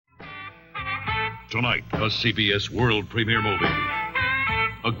Tonight, a CBS world premiere movie.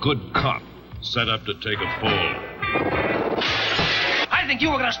 A good cop set up to take a fall. I think you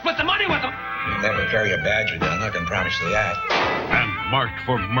were going to split the money with them. You'll never carry a badger down, I can promise you that. And marked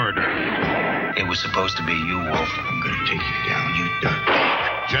for murder. It was supposed to be you, Wolf. I'm going to take you down, you duck.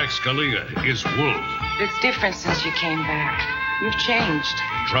 Jack Scalia is Wolf. It's different since you came back. You've changed.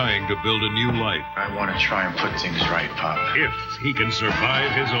 Trying to build a new life. I want to try and put things right, Pop. If he can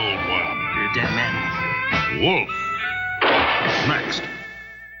survive his old one. You're a dead man. Wolf. Next.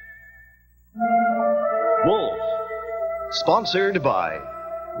 Wolf. Sponsored by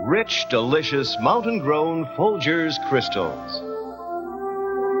rich, delicious, mountain-grown Folgers crystals.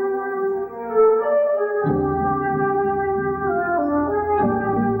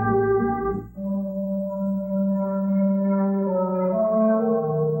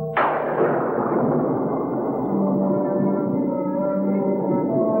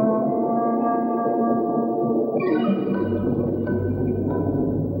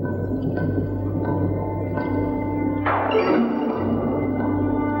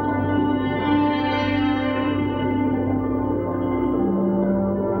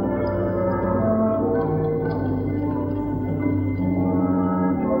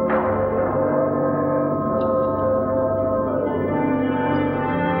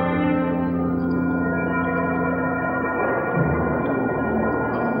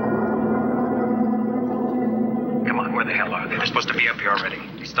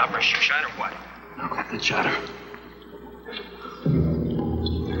 Chatter.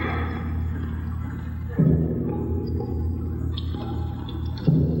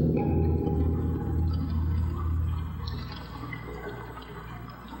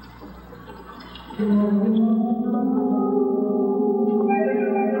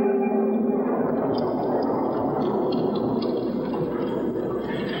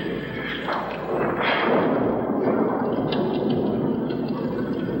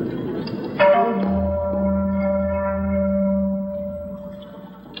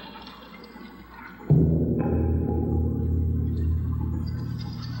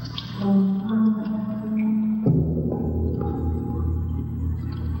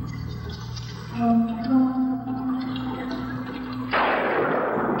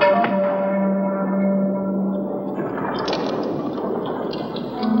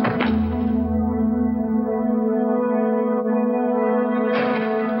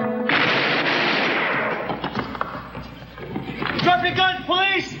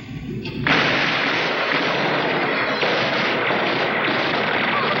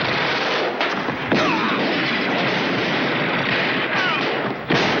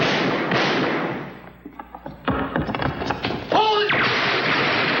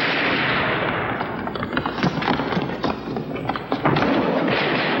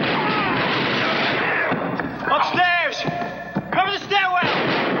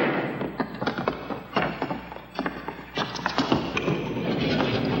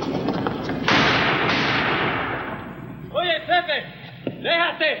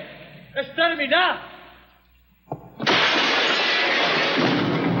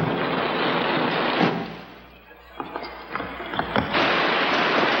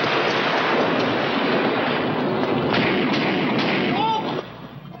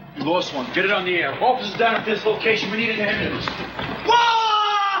 Get it on the air. Officers down at this location. We need an ambulance.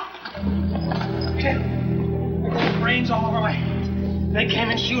 Whoa! Brains all over my head. They came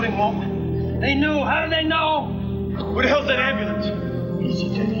in shooting, Wolf. They knew. How did they know? Where the hell's that ambulance? Easy,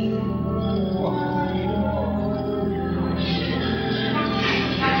 Teddy.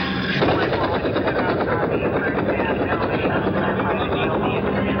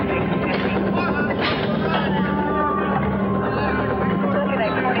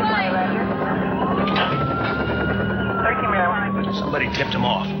 Somebody tipped him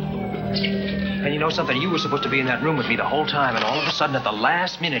off. And you know something? You were supposed to be in that room with me the whole time, and all of a sudden, at the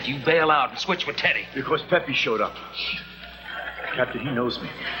last minute, you bail out and switch with Teddy. Because Pepe showed up. Captain, he knows me.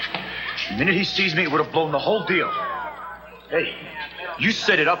 The minute he sees me, it would have blown the whole deal. Hey, you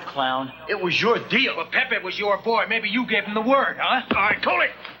set it up, clown. It was your deal. Well, Pepe was your boy. Maybe you gave him the word, huh? All right, Coley.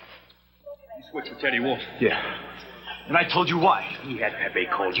 You switched with Teddy Wolf. Yeah. And I told you why. He had Pepe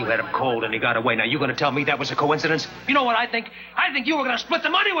cold. You had him cold, and he got away. Now, you going to tell me that was a coincidence? You know what I think? I think you were going to split the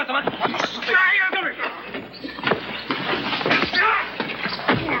money with him.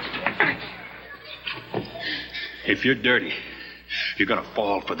 If you're dirty, you're going to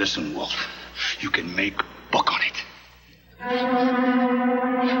fall for this one, Wolf. You can make buck on it.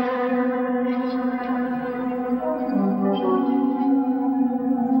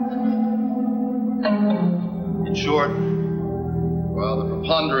 In short, well, the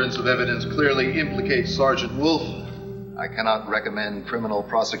preponderance of evidence clearly implicates Sergeant Wolf, I cannot recommend criminal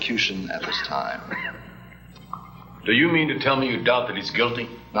prosecution at this time. Do you mean to tell me you doubt that he's guilty?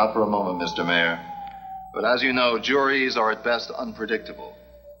 Not for a moment, Mr. Mayor. But as you know, juries are at best unpredictable.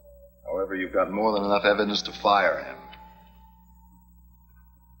 However, you've got more than enough evidence to fire him.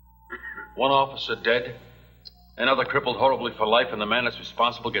 One officer dead, another crippled horribly for life, and the man that's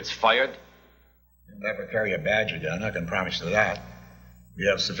responsible gets fired? He'll never carry a badge again, I can promise you that. We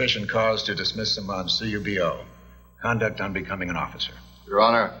have sufficient cause to dismiss him on CUBO. Conduct unbecoming an officer. Your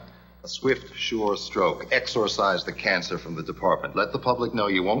Honor, a swift, sure stroke. Exorcise the cancer from the department. Let the public know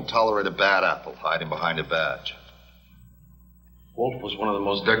you won't tolerate a bad apple hiding behind a badge. Wolf was one of the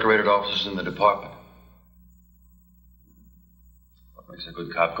most decorated officers in the department. What makes a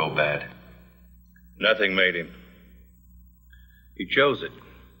good cop go bad? Nothing made him. He chose it.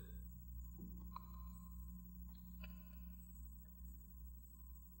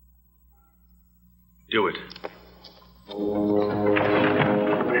 Do it.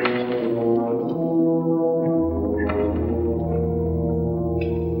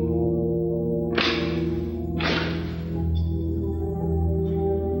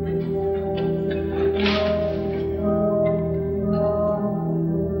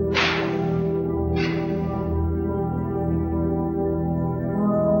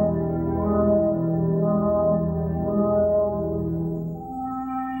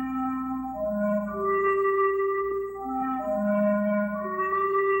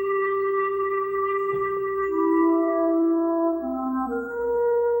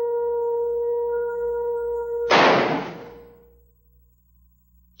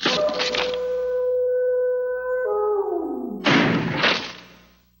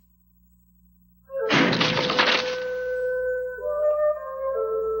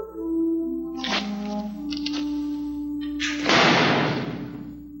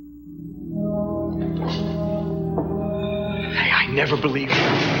 Never believe you. I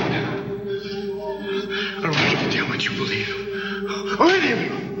don't give a damn what you believe. Or any of you.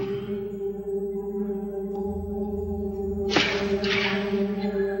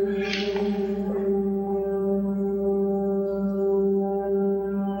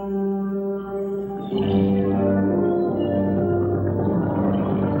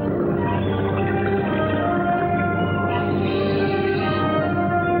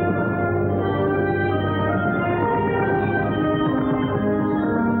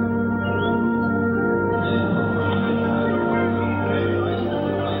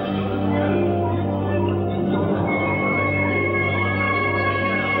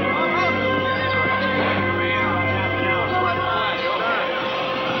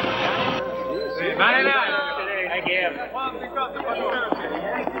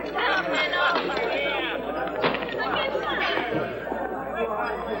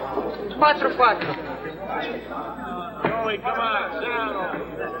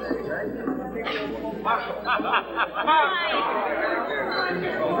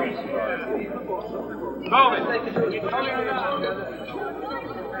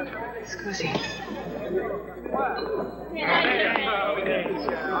 Scusi.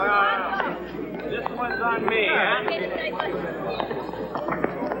 This one's on me, huh?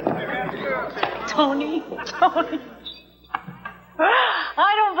 Tony.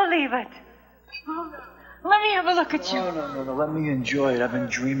 I don't believe it. Let me have a look at you. No. Let me enjoy it. I've been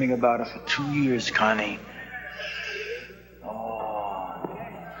dreaming about it for 2 years, Connie. Oh.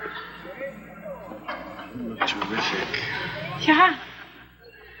 You look terrific. Yeah.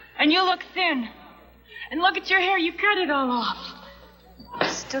 And you look thin. And look at your hair. You cut it all off.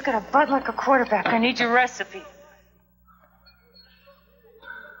 Still got a butt like a quarterback. I need your recipe.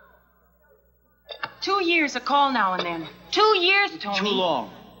 2 years, a call now and then. 2 years, Tony. Too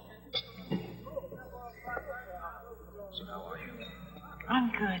long. I'm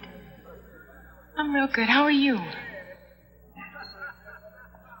good. I'm real good. How are you?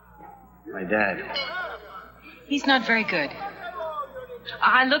 My dad. He's not very good.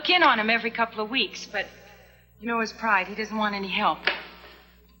 I look in on him every couple of weeks, but you know his pride. He doesn't want any help.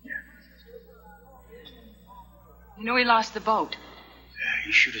 You know he lost the boat. Yeah,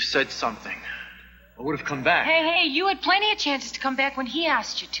 you should have said something. I would have come back. Hey, you had plenty of chances to come back when he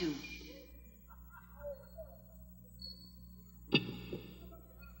asked you to.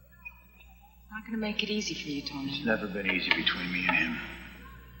 Not gonna make it easy for you, Tony. It's never been easy between me and him.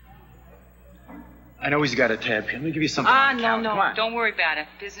 I know he's got a tab here. Let me give you something. No. Come on. Don't worry about it.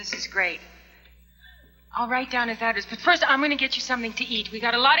 Business is great. I'll write down his address, but first I'm gonna get you something to eat. We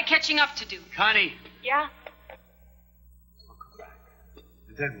got a lot of catching up to do. Connie. Yeah? I'll come back.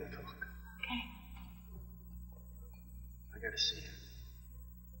 And then we'll talk. Okay. I gotta see you.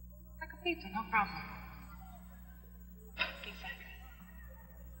 Peter, no problem.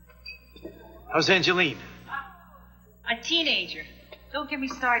 How's Angeline? A teenager. Don't get me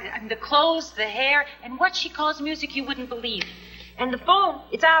started. I mean, the clothes, the hair, and what she calls music you wouldn't believe. And the phone,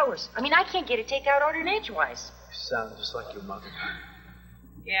 it's ours. I mean, I can't get a takeout order edgewise. You sound just like your mother.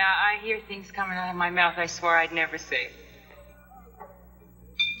 Yeah, I hear things coming out of my mouth I swore I'd never say.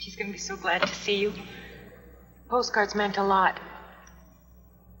 She's going to be so glad to see you. Postcards meant a lot.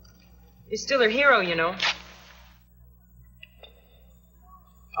 You're still her hero, you know.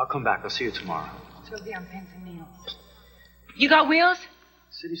 I'll come back. I'll see you tomorrow. She'll be on pins and needles. You got wheels?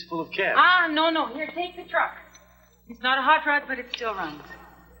 The city's full of cabs. Ah, no. Here, take the truck. It's not a hot rod, but it still runs.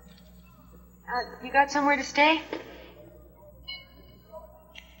 You got somewhere to stay?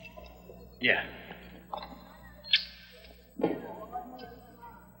 Yeah.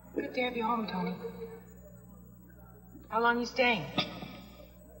 Good to have you home, Tony. How long you staying?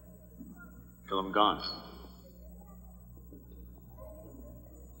 Till I'm gone.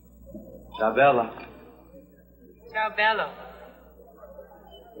 Ciao, Bella. Ciao, Bello.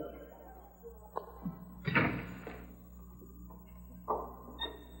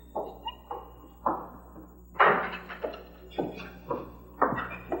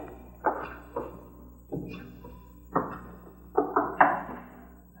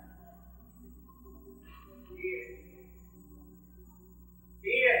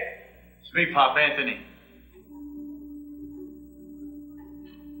 It's me, Pop Anthony.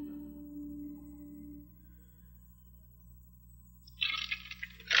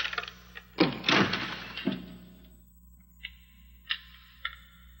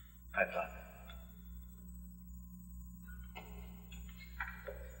 Hi, Pop.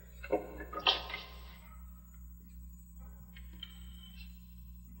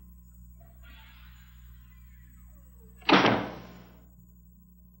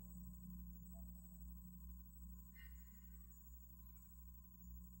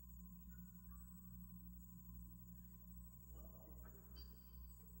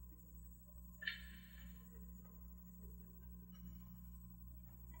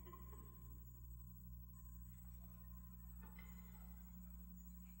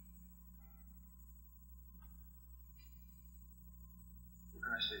 What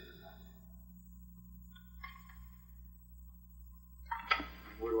can I say to you, Mom?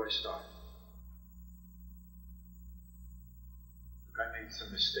 Where do I start? Look, I made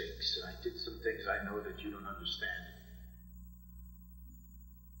some mistakes, and I did some things I know that you don't understand.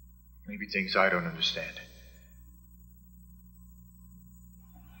 Maybe things I don't understand.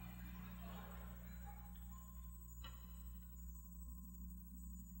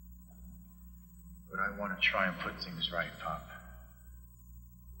 But I want to try and put things right, Pop.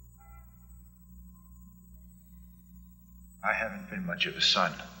 I haven't been much of a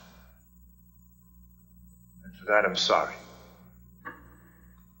son. And for that, I'm sorry.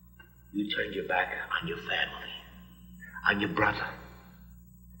 You turned your back on your family, on your brother.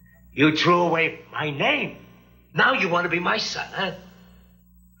 You threw away my name. Now you want to be my son, huh?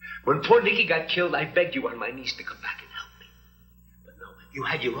 When poor Nicky got killed, I begged you on my knees to come back and help me. But no, you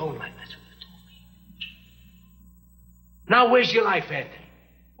had your own life, that's what you told me. Now where's your life, Anthony?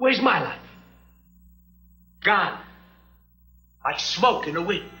 Where's my life? Gone. Like smoke in the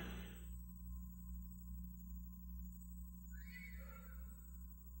wind.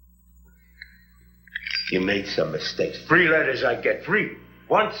 You made some mistakes. 3 letters I get. 3.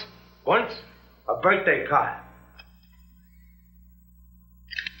 Once, a birthday card.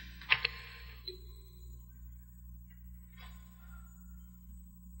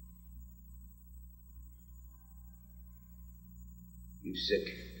 You sick?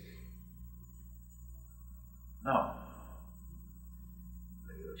 No.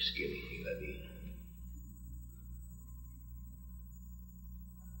 You look skinny. You gotta eat.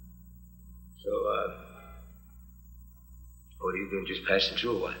 So, what are you doing? Just passing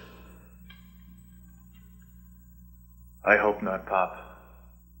through or what? I hope not, Pop.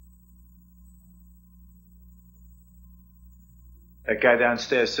 That guy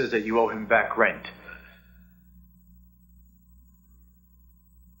downstairs says that you owe him back rent.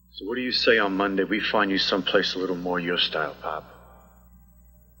 So what do you say on Monday we find you someplace a little more your style, Pop?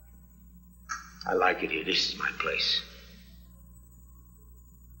 I like it here. This is my place.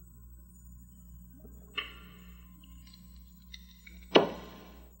 I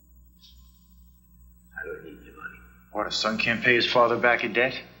don't need your money. What, a son can't pay his father back in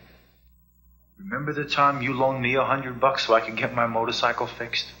debt? Remember the time you loaned me $100 so I could get my motorcycle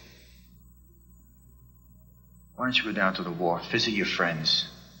fixed? Why don't you go down to the wharf, visit your friends?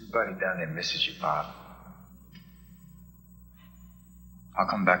 Everybody down there misses you, Bob. I'll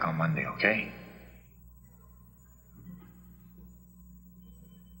come back on Monday, okay?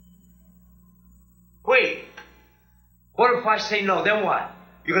 Wait. What if I say no? Then what?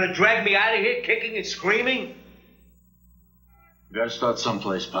 You're gonna drag me out of here kicking and screaming? You gotta start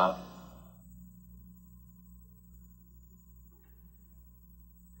someplace, Pop.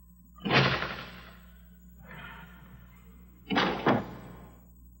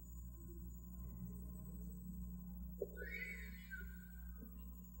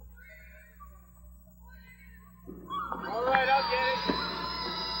 All right, I'll get it.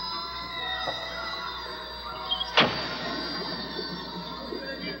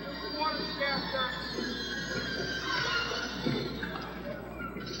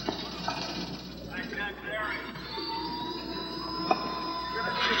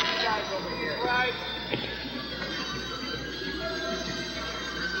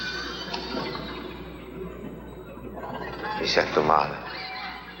 Mi sento male.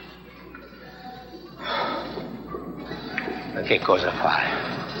 Ma che cosa fare?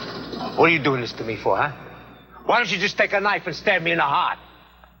 What are you doing this to me for, huh? Why don't you just take a knife and stab me in the heart?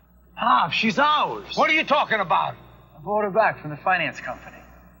 Pop, she's ours. What are you talking about? I bought her back from the finance company.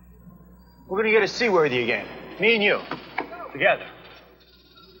 We're gonna get a seaworthy again. Me and you. Together.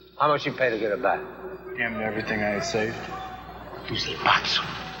 How much you pay to get her back? Damn near everything I had saved. You say pazzo.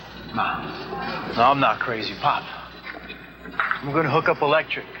 No, I'm not crazy, Pop. We're gonna hook up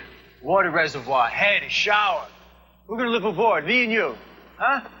electric, water reservoir, head, and shower. We're gonna live aboard, me and you.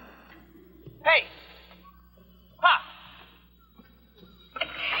 Huh? Hey! Pop!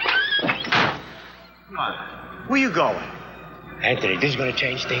 Come on. Where you going? Anthony, this is gonna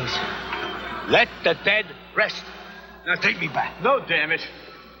change things. Let the dead rest. Now take me back. No, damn it.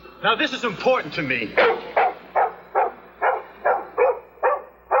 Now this is important to me.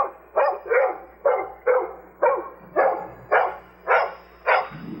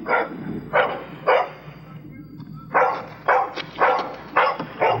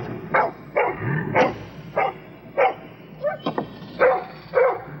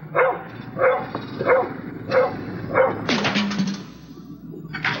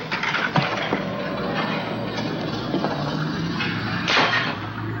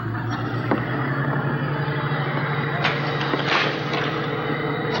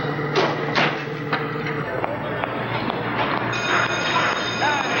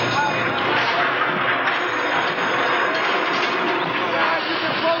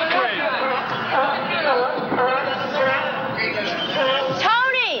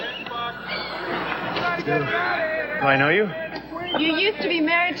 Do I know you? You used to be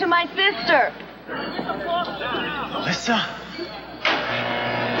married to my sister. Melissa?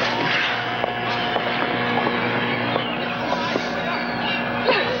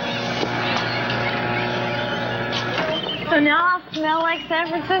 So now I'll smell like San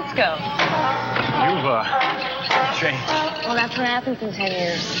Francisco. You've, changed. Well, that's what happens in 10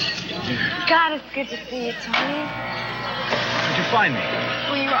 years. God, it's good to see you, Tony. Where'd you find me?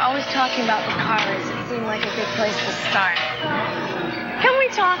 Well, you were always talking about the cars. It seemed like a good place to start. Can we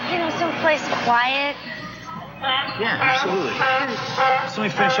talk, someplace quiet? Yeah, absolutely. Just let me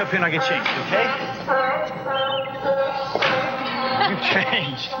finish up here and I'll get changed, okay? You've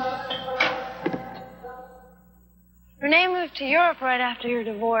changed. Renee moved to Europe right after your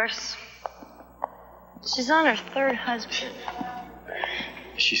divorce. She's on her third husband.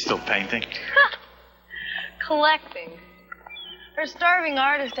 Is she still painting? Collecting. Her starving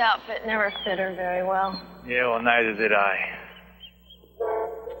artist outfit never fit her very well. Yeah, well, neither did I.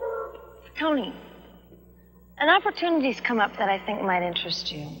 Tony, an opportunity's come up that I think might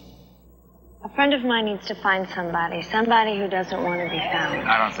interest you. A friend of mine needs to find somebody who doesn't want to be found.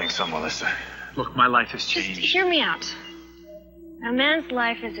 I don't think so, Melissa. Look, my life has changed. Just hear me out. A man's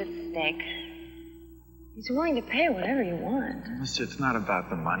life is at stake. He's willing to pay whatever you want. Melissa, it's not about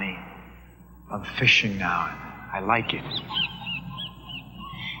the money. I'm fishing now. I like it.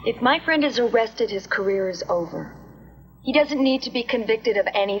 If my friend is arrested, his career is over. He doesn't need to be convicted of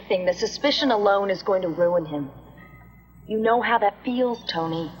anything. The suspicion alone is going to ruin him. You know how that feels,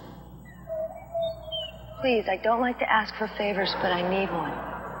 Tony. Please, I don't like to ask for favors, but I need one.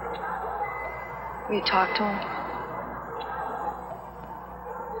 Will you talk to him?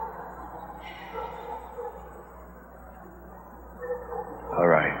 All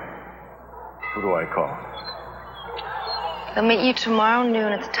right. Who do I call? They'll meet you tomorrow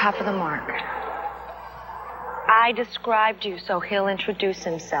noon at the top of the mark. I described you, so he'll introduce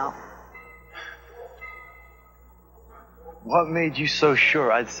himself. What made you so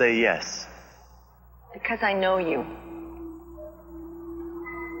sure I'd say yes? Because I know you.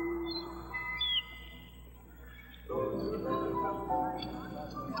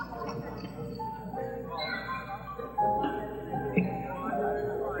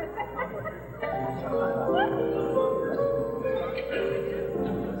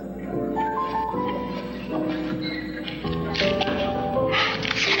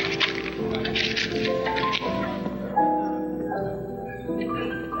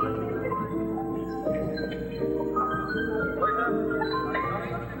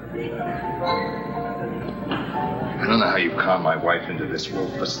 wife into this,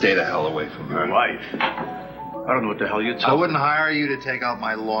 Wolf, but stay the hell away from her. Wife? I don't know what the hell you're talking about. I wouldn't hire you to take out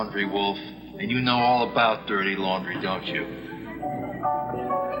my laundry, Wolf. And you know all about dirty laundry, don't you?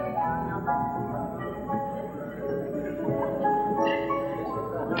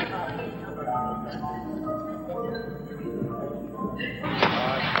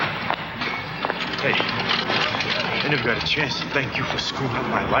 Hey, I never got a chance to thank you for screwing up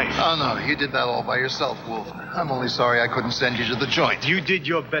my life. Oh, no, you did that all by yourself, Wolf. I'm only sorry I couldn't send you to the joint. You did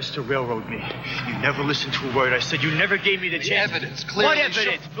your best to railroad me. You never listened to a word I said. You never gave me the chance. Evidence, clearly. What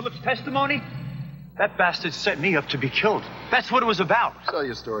evidence? Philip's testimony? That bastard set me up to be killed. That's what it was about. Tell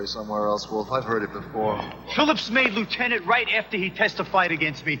your story somewhere else, Wolf. I've heard it before. Phillips made lieutenant right after he testified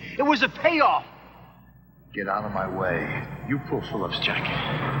against me. It was a payoff. Get out of my way. You pull Phillips' jacket.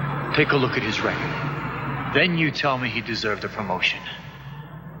 Take a look at his record. Then you tell me he deserved a promotion.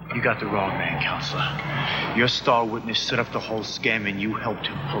 You got the wrong man, counselor. Your star witness set up the whole scam and you helped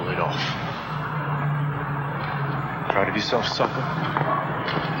him pull it off. Proud of yourself, sucker?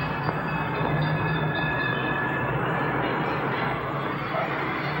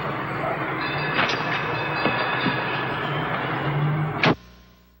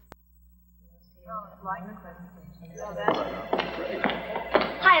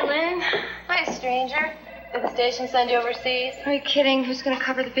 Hi, Lynn. Hi, stranger. Did the station send you overseas? Are you kidding? Who's going to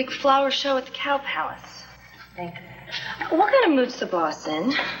cover the big flower show at the Cow Palace? Think. What kind of mood's the boss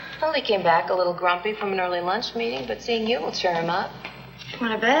in? Well, he came back a little grumpy from an early lunch meeting, but seeing you will cheer him up.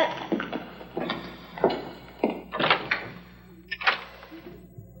 Want to bet?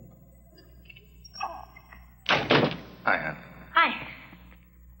 Hi, hon. Hi.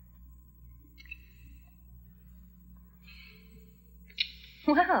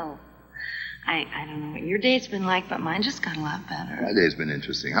 Well, I don't know what your day's been like, but mine just got a lot better. My day's been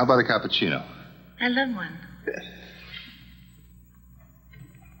interesting. How about a cappuccino? I love one. Good.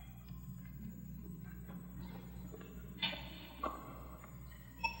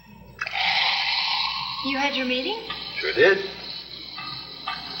 You had your meeting? Sure did.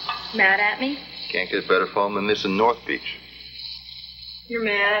 Mad at me? Can't get better phone than this in North Beach. You're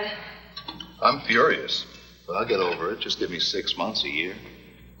mad. I'm furious, but I'll get over it. Just give me 6 months, a year.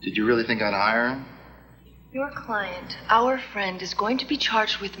 Did you really think I'd hire him? Your client, our friend, is going to be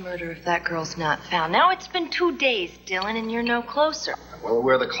charged with murder if that girl's not found. Now it's been 2 days, Dylan, and you're no closer. I'm well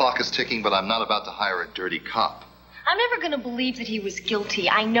aware the clock is ticking, but I'm not about to hire a dirty cop. I'm never going to believe that he was guilty.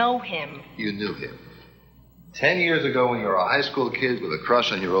 I know him. You knew him. 10 years ago, when you were a high school kid with a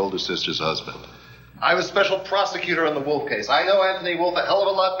crush on your older sister's husband. I was special prosecutor on the Wolf case. I know Anthony Wolf a hell of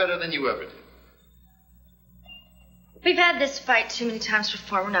a lot better than you ever did. We've had this fight too many times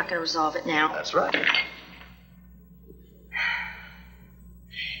before. We're not going to resolve it now. That's right.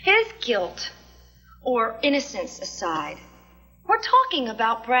 His guilt or innocence aside, we're talking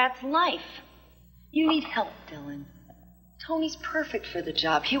about Brad's life. You need help, Dylan. Tony's perfect for the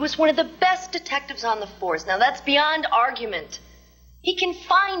job. He was one of the best detectives on the force. Now, that's beyond argument. He can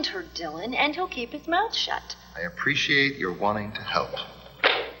find her, Dylan, and he'll keep his mouth shut. I appreciate your wanting to help.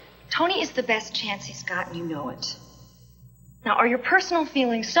 Tony is the best chance he's got, and you know it. Now, are your personal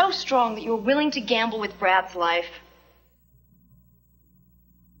feelings so strong that you're willing to gamble with Brad's life?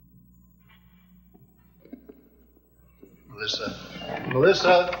 Melissa.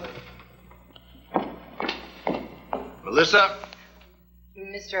 Melissa. Melissa.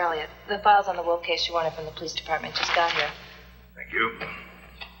 Mr. Elliott, the files on the Wolf case you wanted from the police department just got here. Thank you.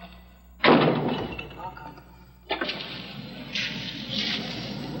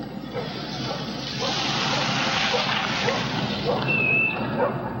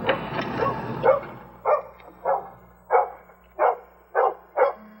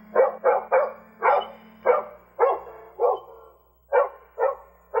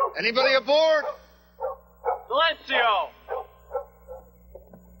 Anybody aboard? Silencio!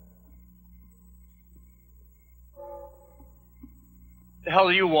 The hell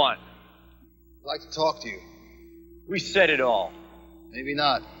do you want? I'd like to talk to you. We said it all. Maybe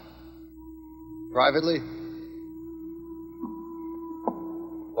not. Privately?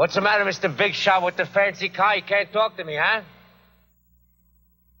 What's the matter, Mr. Big Shot, with the fancy car? You can't talk to me, huh?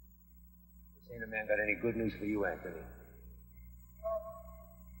 This ain't a man got any good news for you, Anthony.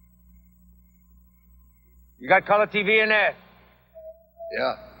 You got color TV in there?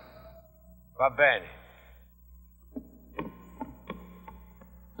 Yeah. Va bene.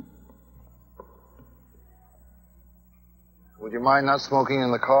 Would you mind not smoking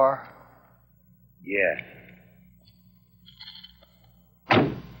in the car? Yeah.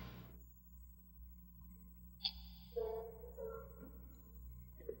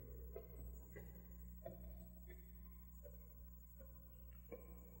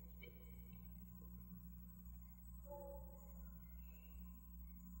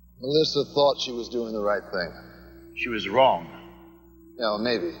 Melissa thought she was doing the right thing. She was wrong. Yeah, well,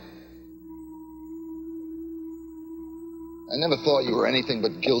 maybe. I never thought you were anything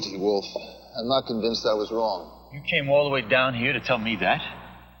but guilty, Wolf. I'm not convinced I was wrong. You came all the way down here to tell me that?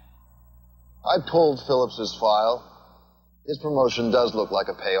 I pulled Phillips's file. His promotion does look like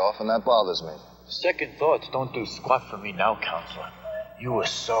a payoff, and that bothers me. Second thoughts don't do squat for me now, Counselor. You were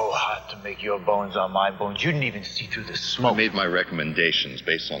so hot to make your bones on my bones, you didn't even see through the smoke. I made my recommendations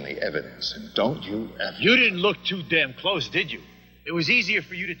based on the evidence, and don't you ever... You didn't look too damn close, did you? It was easier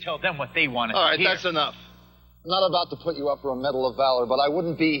for you to tell them what they wanted to hear. All right, that's enough. I'm not about to put you up for a Medal of Valor, but I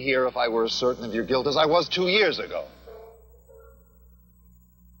wouldn't be here if I were as certain of your guilt as I was 2 years ago.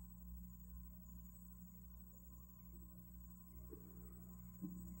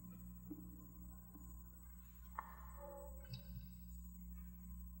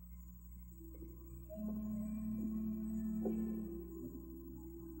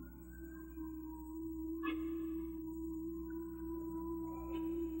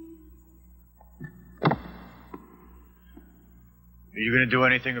 Are you going to do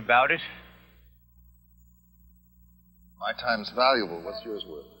anything about it? My time's valuable. What's yours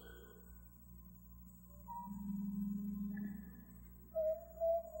worth?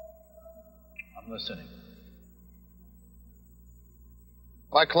 I'm listening.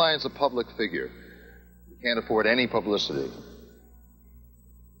 My client's a public figure. He can't afford any publicity.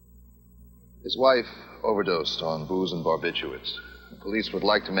 His wife overdosed on booze and barbiturates. The police would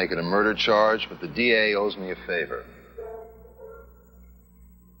like to make it a murder charge, but the DA owes me a favor.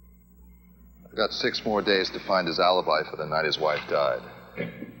 I've got 6 more days to find his alibi for the night his wife died.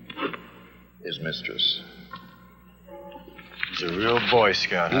 His mistress. He's a real Boy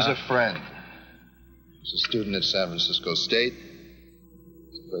Scout, He's huh? a friend. He's a student at San Francisco State.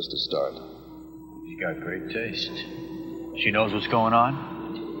 It's a place to start. He's got great taste. She knows what's going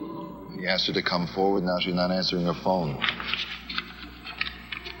on? He asked her to come forward. Now she's not answering her phone.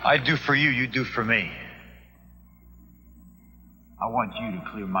 I do for you, you do for me. I want you to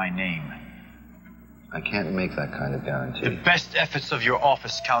clear my name. I can't make that kind of guarantee. The best efforts of your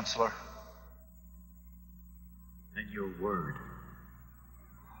office, Counselor. And your word.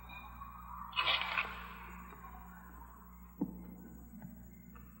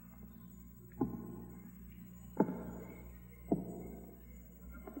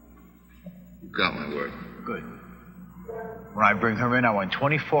 You've got my word. Good. When I bring her in, I want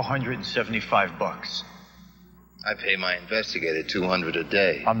 $2,475. I pay my investigator $200 a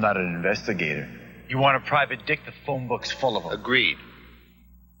day. I'm not an investigator. You want a private dick? The phone book's full of them. Agreed.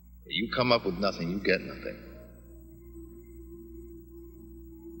 You come up with nothing, you get nothing.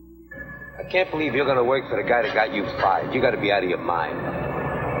 I can't believe you're going to work for the guy that got you fired. You got to be out of your mind.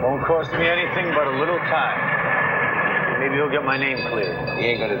 Won't cost me anything but a little time. Maybe he'll get my name cleared. He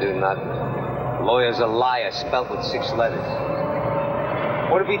ain't going to do nothing. Lawyer's a liar, spelt with 6 letters.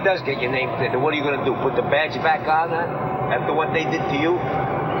 What if he does get your name cleared? Then what are you going to do? Put the badge back on, huh? After what they did to you?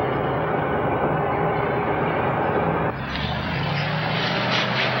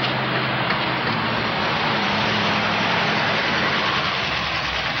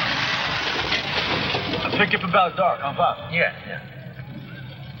 Pick up about dark, huh, Bob? Yeah.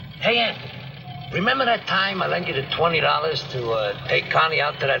 Hey, Ed, remember that time I lent you the $20 to take Connie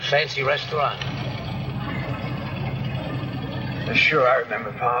out to that fancy restaurant? Sure, I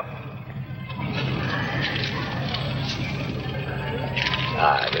remember, Pop.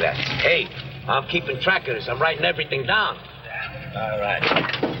 Ah, relax. Hey, I'm keeping track of this. I'm writing everything down. All right.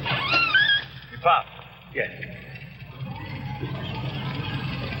 Hey, Pop. Yeah.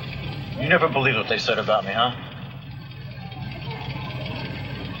 You never believed what they said about me, huh?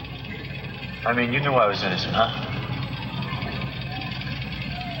 I mean, you knew I was innocent, huh?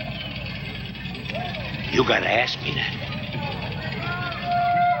 You gotta ask me that.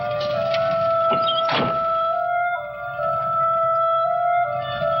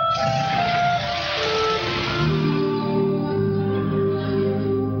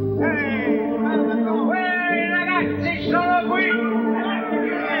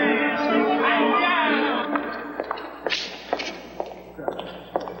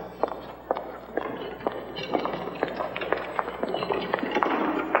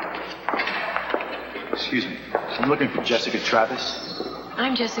 Excuse me. I'm looking for Jessica Travis.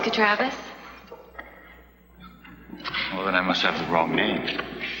 I'm Jessica Travis. Well, then I must have the wrong name.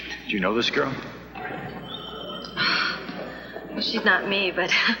 Do you know this girl? Well, she's not me,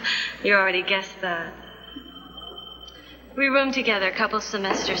 but you already guessed that. We roomed together a couple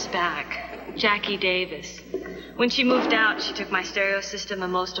semesters back. Jackie Davis. When she moved out, she took my stereo system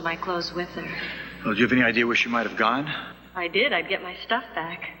and most of my clothes with her. Well, do you have any idea where she might have gone? If I did, I'd get my stuff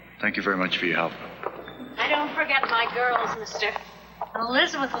back. Thank you very much for your help. I don't forget my girls, mister.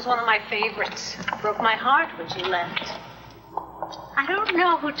 Elizabeth was one of my favorites. Broke my heart when she left. I don't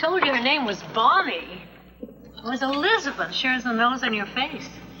know who told you her name was Bonnie. It was Elizabeth, sure as the nose on your face.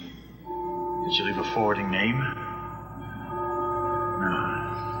 Did you leave a forwarding name?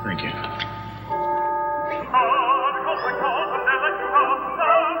 No, thank you.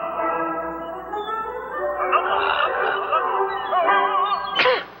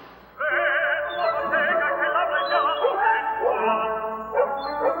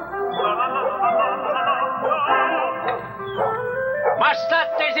 Ma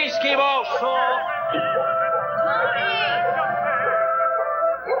state zi schifoso!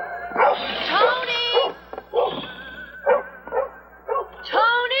 Tony!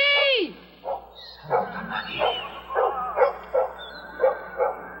 Tony!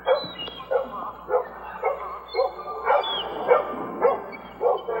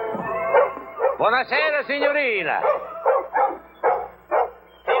 Buonasera, signorina!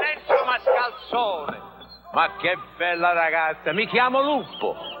 Silenzio mascalzone! Ma che bella ragazza! Mi chiamo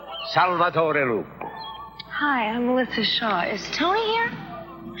Lupo. Salvatore Lupo. Hi, I'm Melissa Shaw. Is Tony here?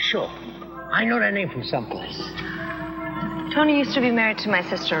 Sure. I know that name from someplace. Tony used to be married to my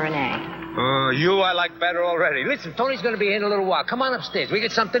sister, Renee. You I like better already. Listen, Tony's going to be here in a little while. Come on upstairs. We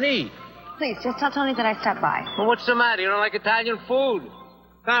get something to eat. Please, just tell Tony that I stepped by. Well, what's the matter? You don't like Italian food?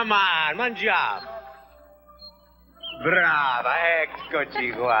 Come on, mangiamo. Brava,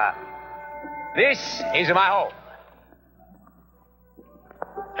 eccoci qua. This is my home.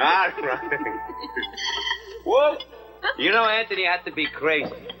 All right. Well, you know, Anthony had to be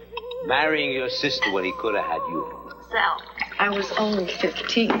crazy marrying your sister when he could have had you. Sal, I was only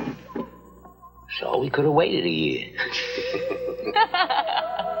 15. So we could have waited a year.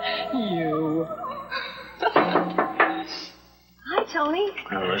 You. Hi, Tony.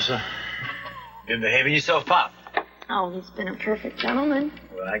 Melissa. Been behaving yourself, Pop? Oh, he's been a perfect gentleman.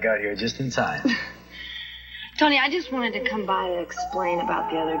 Well, I got here just in time. Tony, I just wanted to come by to explain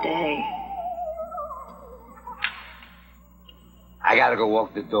about the other day. I gotta go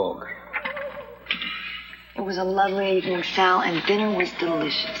walk the dog. It was a lovely evening, Sal, and dinner was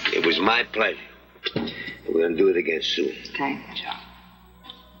delicious. It was my pleasure. We're gonna do it again soon. Okay. Ciao.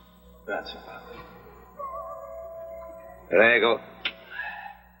 That's it. Prego.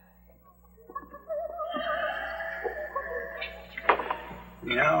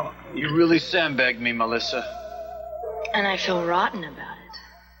 You know, you really sandbagged me, Melissa. And I feel rotten about it.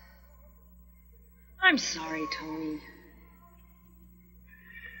 I'm sorry, Tony.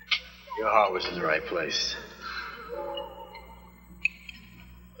 Your heart was in the right place.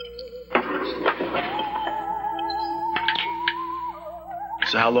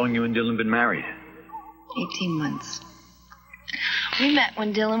 So how long you and Dylan been married? 18 months. We met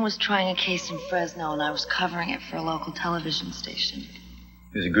when Dylan was trying a case in Fresno, and I was covering it for a local television station.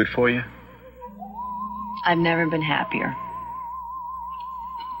 Is it good for you? I've never been happier.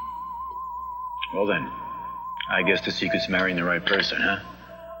 Well then, I guess the secret's marrying the right person, huh?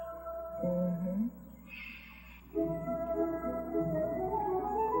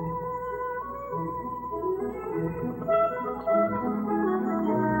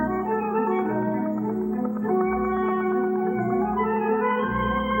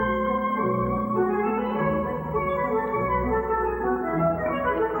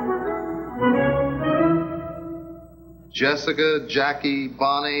 Jessica, Jackie,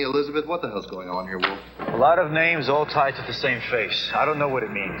 Bonnie, Elizabeth, what the hell's going on here, Wolf? A lot of names all tied to the same face. I don't know what it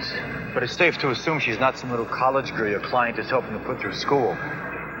means, but it's safe to assume she's not some little college girl your client is helping to put through school.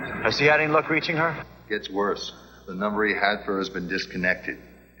 Has he had any luck reaching her? Gets worse. The number he had for her has been disconnected.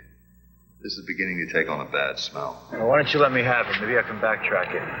 This is beginning to take on a bad smell. Well, why don't you let me have it? Maybe I can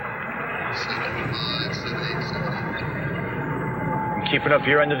backtrack it. You keeping up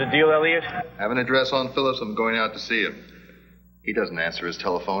your end of the deal, Elliot? Have an address on Phillips. I'm going out to see him. He doesn't answer his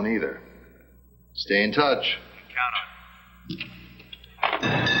telephone either. Stay in touch. Count on.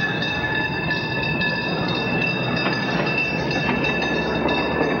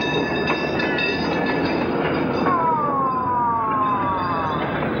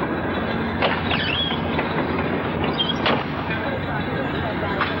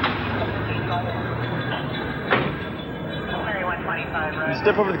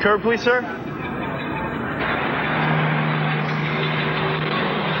 Step over the curb, please, sir.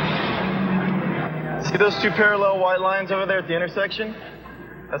 See those two parallel white lines over there at the intersection?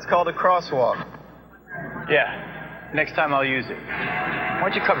 That's called a crosswalk. Yeah. Next time I'll use it. Why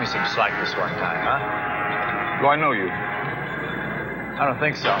don't you cut me some slack this one time, huh? Do I know you? I don't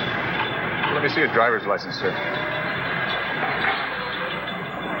think so. Let me see a driver's license, sir.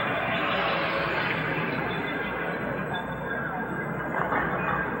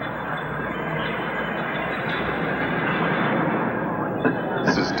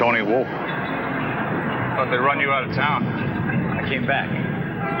 Tony Wolf. Thought they run you out of town. I came back.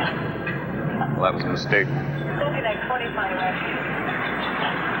 Well, that was a mistake. Looking at 25 left.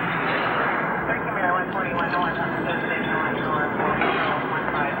 141 north on the third station line north,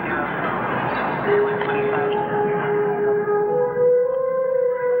 125.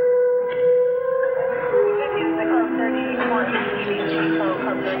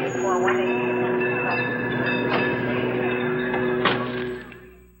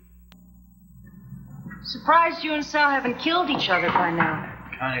 Surprised you and Sal haven't killed each other by now.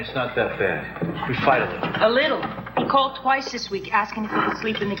 Connie, it's not that bad. We fight a little. A little. He called twice this week asking if he could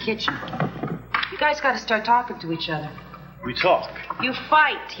sleep in the kitchen. You guys gotta start talking to each other. We talk. You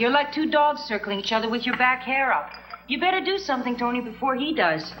fight. You're like two dogs circling each other with your back hair up. You better do something, Tony, before he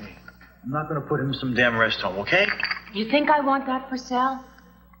does. I'm not going to put him in some damn rest home, okay? You think I want that for Sal?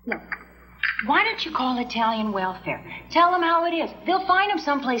 Look, why don't you call Italian welfare? Tell them how it is. They'll find him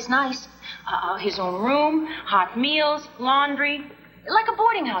someplace nice. His own room, hot meals, laundry. Like a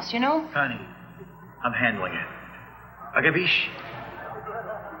boarding house, you know? Connie, I'm handling it. Agabish?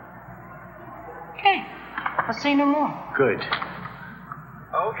 Okay. I'll say no more. Good.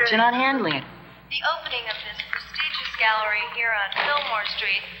 Okay. But you're not handling it. The opening of this prestigious gallery here on Fillmore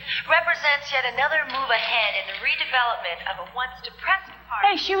Street represents yet another move ahead in the redevelopment of a once depressed part.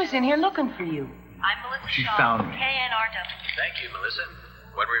 Hey, she was in here looking for you. I'm Melissa She Shaw, found me. KNRW. Thank you, Melissa.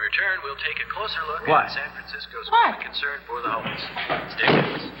 When we return, we'll take a closer look What? at San Francisco's What? growing concern for the homeless. Stay with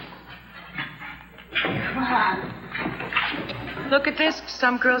us. Come on. Look at this.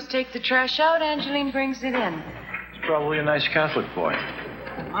 Some girls take the trash out. Angeline brings it in. He's probably a nice Catholic boy.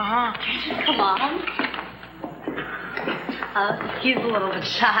 Uh-huh. Come on. He's a little bit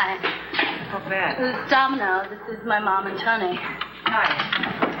shy. How bad? This is Domino. This is my mom and Tony. Hi.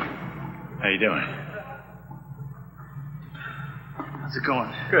 How you doing? How's it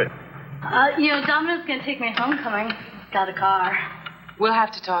going? Good. Domino's gonna take me homecoming. Got a car. We'll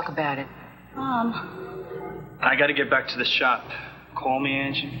have to talk about it. I got to get back to the shop. Call me,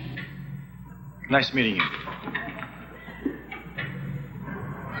 Angie. Nice meeting you.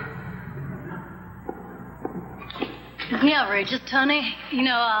 Isn't he outrageous, Tony?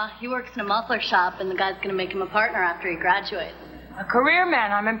 He works in a muffler shop, and the guy's gonna make him a partner after he graduates. A career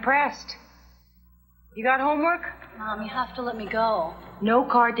man. I'm impressed. You got homework? Mom, you have to let me go. No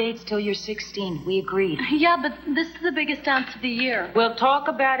car dates till you're 16. We agreed. Yeah, but this is the biggest dance of the year. We'll talk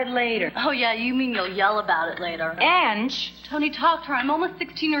about it later. Oh, yeah, you mean you'll yell about it later. Ange! Tony, talk to her. I'm almost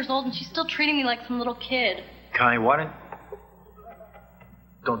 16 years old, and she's still treating me like some little kid. Connie, why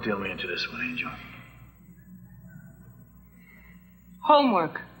don't deal me into this one, Angel.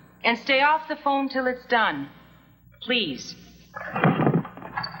 Homework. And stay off the phone till it's done. Please.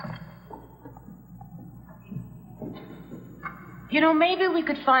 Maybe we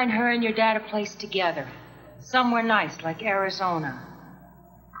could find her and your dad a place together. Somewhere nice, like Arizona.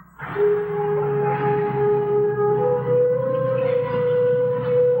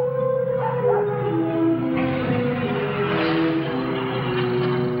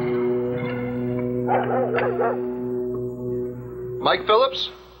 Mike Phillips?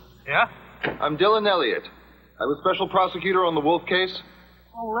 Yeah? I'm Dylan Elliott. I was special prosecutor on the Wolf case.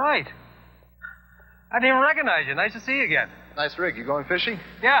 All right. I didn't even recognize you. Nice to see you again. Nice rig. You going fishing?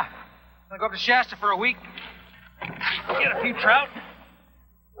 Yeah. Gonna go up to Shasta for a week. Get a few trout.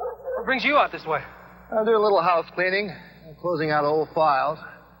 What brings you out this way? I'll do a little house cleaning, closing out old files.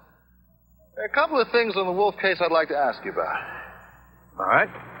 There are a couple of things on the Wolf case I'd like to ask you about. All right.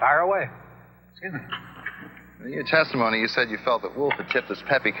 Fire away. Excuse me. In your testimony, you said you felt that Wolf had tipped this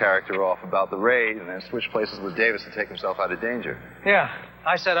Pepe character off about the raid and then switched places with Davis to take himself out of danger. Yeah.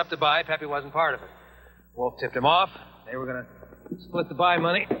 I set up to buy. Pepe wasn't part of it. Wolf tipped him off. They were going to split the buy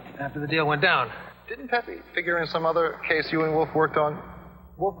money after the deal went down. Didn't Pepe figure in some other case you and Wolf worked on?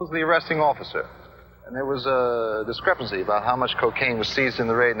 Wolf was the arresting officer. And there was a discrepancy about how much cocaine was seized in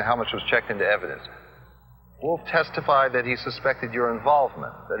the raid and how much was checked into evidence. Wolf testified that he suspected your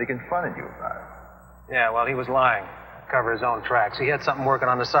involvement, that he confronted you about it. Yeah, well, he was lying. Cover his own tracks. He had something working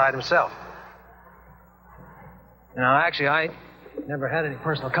on the side himself. Actually, I never had any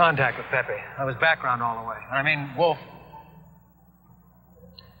personal contact with Pepe. I was background all the way. I mean, Wolf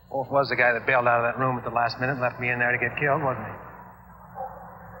was the guy that bailed out of that room at the last minute and left me in there to get killed, wasn't he?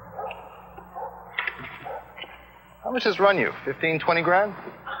 How much does run you? 15, 20 grand?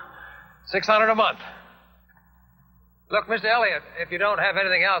 $600 a month. Look, Mr. Elliott, if you don't have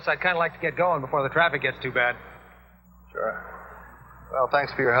anything else, I'd kind of like to get going before the traffic gets too bad. Sure. Well,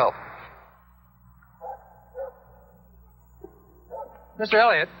 thanks for your help. Mr.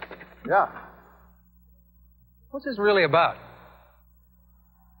 Elliott? Yeah? What's this really about?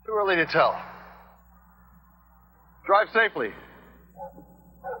 Too early to tell. Drive safely.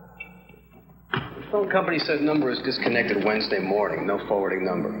 The phone company said number was disconnected Wednesday morning. No forwarding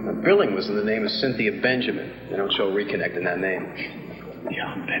number. The billing was in the name of Cynthia Benjamin. They don't show reconnect in that name. Yeah,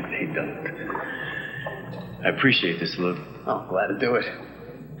 I bet they don't. I appreciate this, Lou. Oh, glad to do it.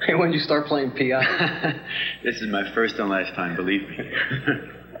 Hey, when did you start playing PI? This is my first and last time, believe me.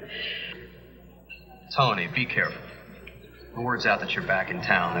 Tony, be careful. The word's out that you're back in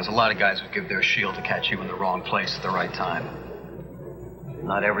town. There's a lot of guys who give their shield to catch you in the wrong place at the right time.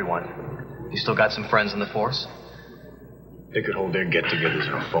 Not everyone. You still got some friends in the force? They could hold their get-togethers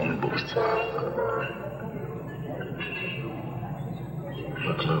in a phone booth.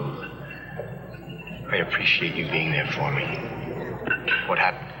 Look, Lou, I appreciate you being there for me. What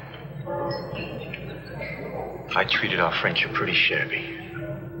happened? I treated our friendship pretty shabby.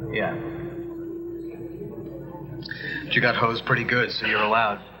 Yeah. But you got hosed pretty good, so you're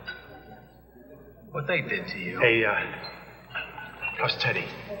allowed. What they did to you. Hey, how's Teddy?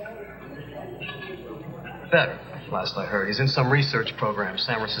 Better, last I heard. He's in some research program,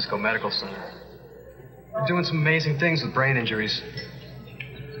 San Francisco Medical Center. They're doing some amazing things with brain injuries.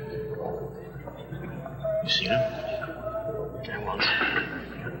 You seen him? Yeah, once.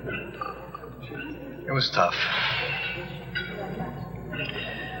 It was tough.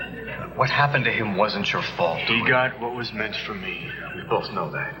 What happened to him wasn't your fault. He got what was meant for me. We both know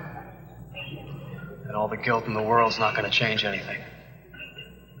that. And all the guilt in the world's not going to change anything.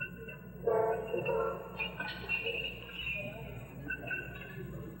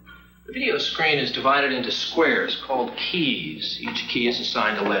 The video screen is divided into squares called keys. Each key is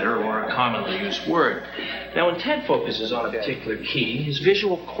assigned a letter or a commonly used word. Now, when Ted focuses on a particular key, his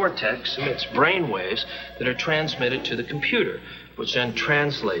visual cortex emits brain waves that are transmitted to the computer, which then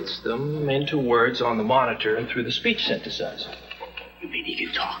translates them into words on the monitor and through the speech synthesizer. You mean he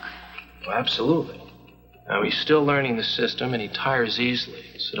can talk? Well, absolutely. Now, he's still learning the system, and he tires easily,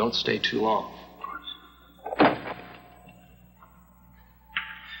 so don't stay too long.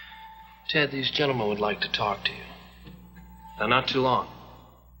 Ted, these gentlemen would like to talk to you. Now, not too long.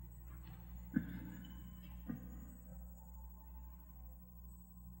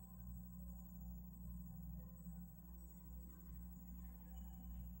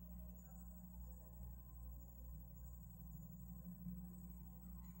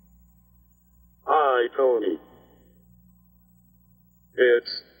 Hi, Tony.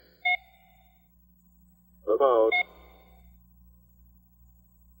 It's about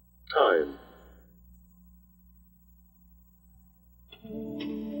time.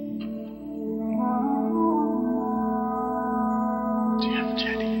 Damn,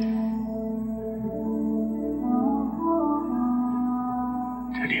 Teddy.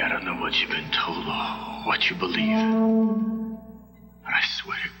 Teddy, I don't know what you've been told or what you believe. But I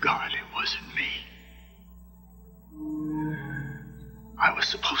swear to God, it wasn't me. I was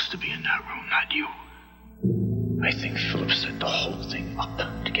supposed to be in that room, not you. I think Philip set the whole thing up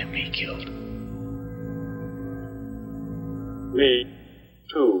to get me killed. Me,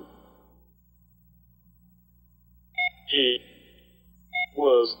 too. He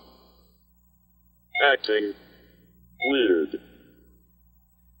was acting weird.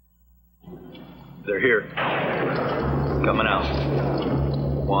 They're here. Coming out.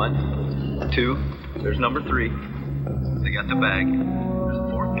 1, 2. There's number 3. They got the bag. There's a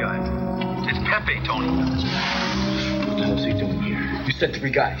 4th guy. It's Pepe, Tony. What the hell's he doing here? You said 3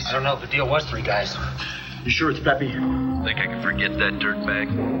 guys. I don't know. The deal was 3 guys. You sure it's Pepe? Think I can forget that dirtbag?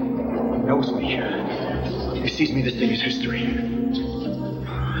 He knows me. If he sees me, this thing is history.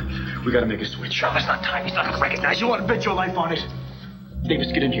 We gotta make a switch. No, that's not time. He's not going to recognize you. You want to bet your life on it?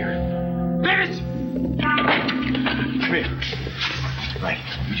 Davis, get in here. Davis! Come here. Right,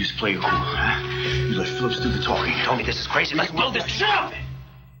 you just play it cool, huh? You let Phillips do the talking. Tony, this is crazy. Let's blow this shit up.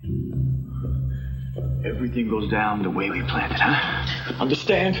 Everything goes down the way we planned it, huh?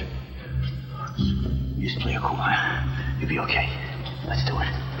 Understand? You just play it cool, huh? You'll be okay. Let's do it.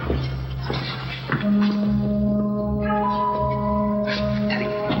 Teddy.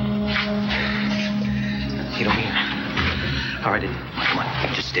 You don't mean it. All right, come on.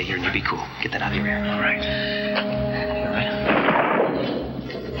 Just stay here and you be cool. Get that out of your ear. All right. All right?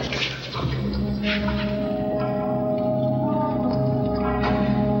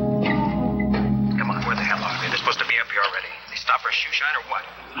 Come on, where the hell are they? They're supposed to be up here already. They stop for a shoe shine or what?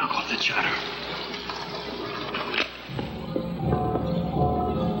 Knock off the chatter.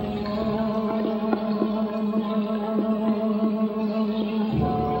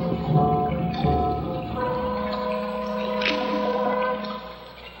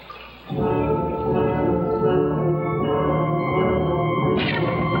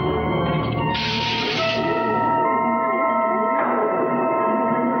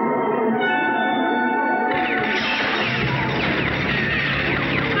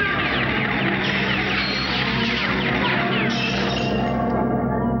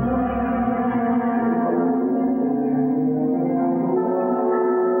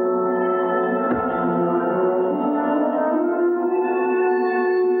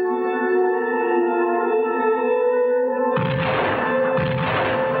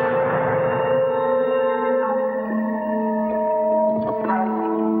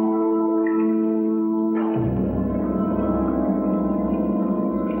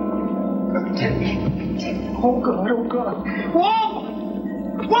 Oh, God, oh, God. Whoa!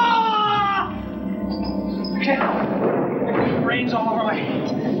 Whoa! Brains all over my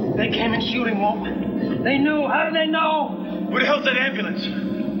hands. They came in shooting, Wolf. They knew. How did they know? Where the hell's that ambulance?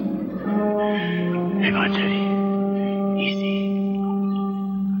 Hang on, Teddy. Easy.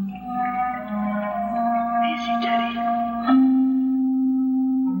 Easy, Teddy.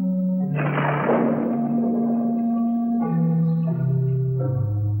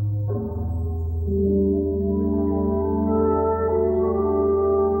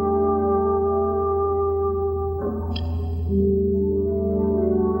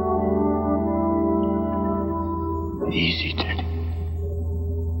 Easy, Teddy.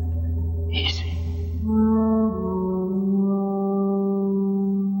 Easy.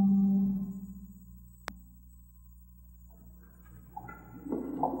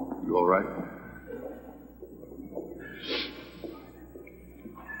 You all right?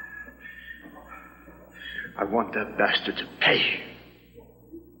 I want that bastard to pay.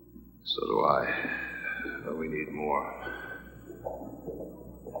 So do I. But we need more.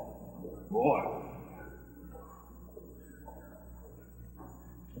 More?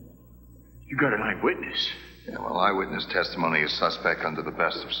 You got an eyewitness. Yeah, well, eyewitness testimony is suspect under the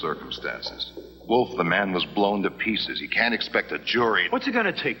best of circumstances. Wolf, the man was blown to pieces. You can't expect a jury. What's it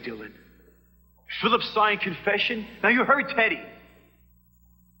gonna take, Dylan? Phillips signed confession? Now you heard Teddy.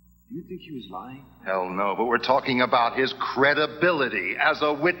 Do you think he was lying? Hell no, but we're talking about his credibility as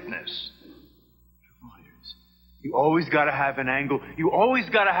a witness. Lawyers, you always gotta have an angle. You always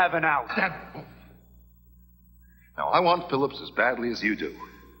gotta have an out. Now, I want Phillips as badly as you do.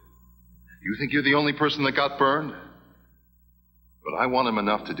 You think you're the only person that got burned? But I want him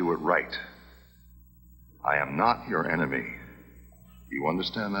enough to do it right. I am not your enemy. You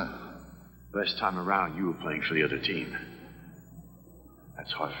understand that? Last time around, you were playing for the other team.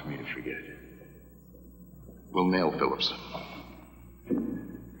 That's hard for me to forget. We'll nail Phillips.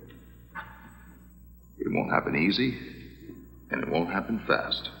 It won't happen easy, and it won't happen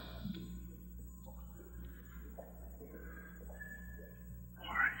fast.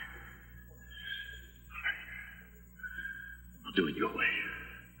 I'll do it your way.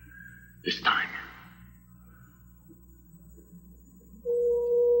 This time.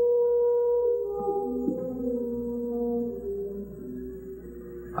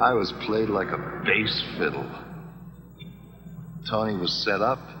 I was played like a bass fiddle. Tony was set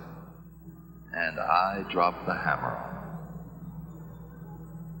up, and I dropped the hammer.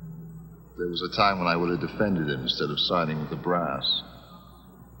 There was a time when I would have defended him instead of siding with the brass.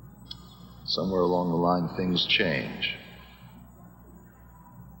 Somewhere along the line, things change.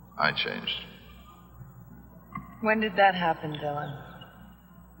 I changed. When did that happen, Dylan?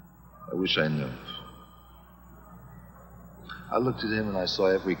 I wish I knew. I looked at him and I saw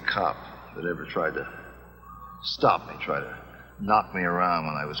every cop that ever tried to stop me, tried to knock me around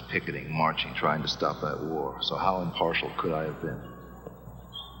when I was picketing, marching, trying to stop that war. So how impartial could I have been?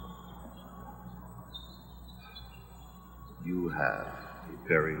 You have a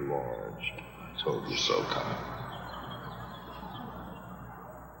very large, I told you so comment.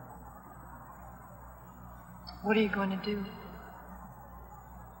 What are you going to do?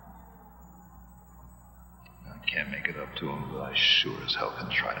 I can't make it up to him, but I sure as hell can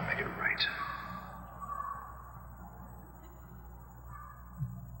try to make it right.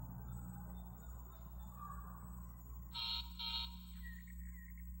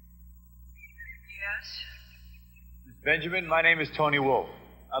 Yes? Miss Benjamin, my name is Tony Wolf.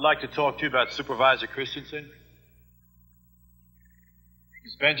 I'd like to talk to you about Supervisor Christensen.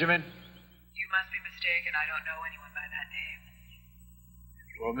 Miss Benjamin? You must be mistaken. I don't know anyone by that name.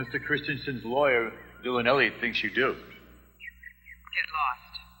 Well, Mr. Christensen's lawyer, Dylan Elliott, thinks you do. Get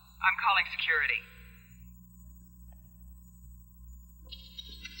lost. I'm calling security.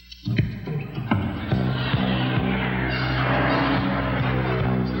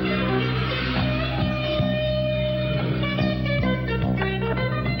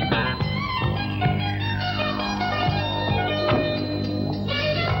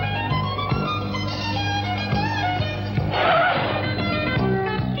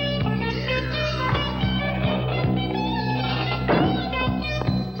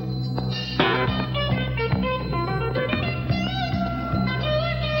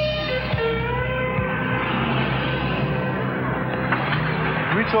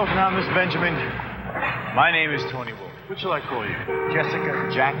 Talk now, Miss Benjamin. My name is Tony Wolf. What shall I call you? Jessica,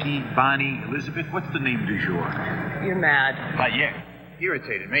 Jackie, Bonnie, Elizabeth? What's the name du jour? You're mad. Not yet.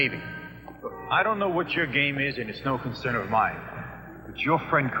 Irritated, maybe. Look, I don't know what your game is, and it's no concern of mine. But your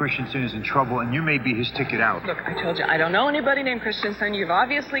friend Christensen is in trouble, and you may be his ticket out. Look, I told you, I don't know anybody named Christensen. You've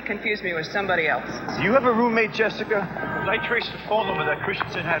obviously confused me with somebody else. Do you have a roommate, Jessica? I traced the phone number that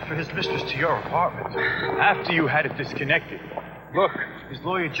Christensen had for his mistress to your apartment. After you had it disconnected. Look, his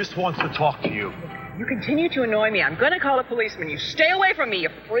lawyer just wants to talk to you. You continue to annoy me. I'm going to call a policeman. You stay away from me, you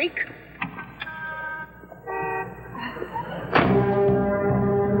freak.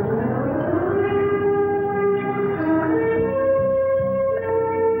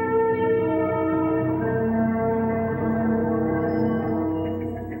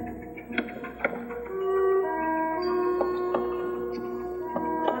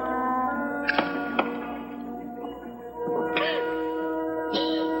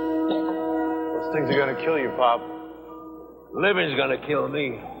 Things are gonna kill you, Pop. Living's gonna kill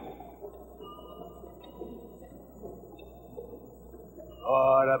me.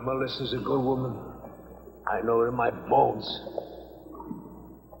 Oh, that Melissa's a good woman. I know it in my bones.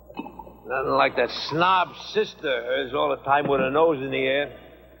 Nothing like that snob sister of hers all the time with her nose in the air.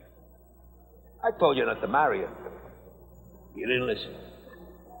 I told you not to marry her. You didn't listen.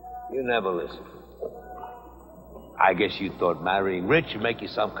 You never listen. I guess you thought marrying Rich would make you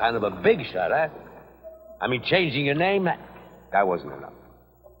some kind of a big shot, huh? I mean, changing your name, that wasn't enough.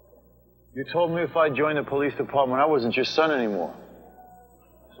 You told me if I joined the police department, I wasn't your son anymore.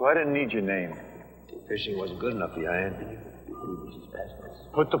 So I didn't need your name. Fishing wasn't good enough for you, Anthony.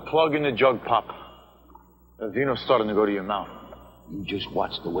 Put the plug in the jug, Pop. The vino's starting to go to your mouth. You just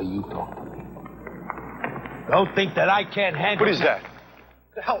watch the way you talk to me. Don't think that I can't handle... What is that?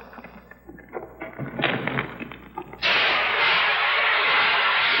 The hell?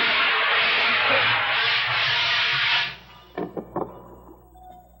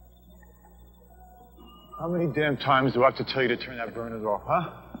 How many damn times do I have to tell you to turn that burner off,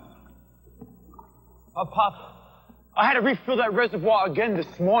 huh? Oh, Pop, I had to refill that reservoir again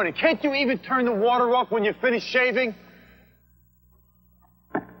this morning. Can't you even turn the water off when you finish shaving?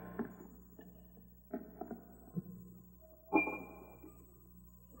 Hey,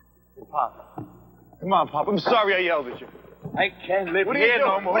 Pop. Come on, Pop. I'm sorry I yelled at you. I can't live here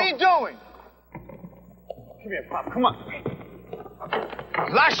no more. What are you doing? Come here, Pop. Come on.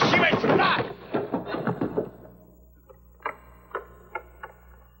 Lasciami.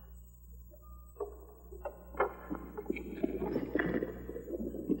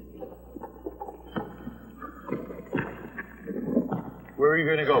 Where are you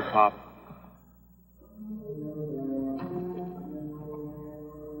going to go, Pop?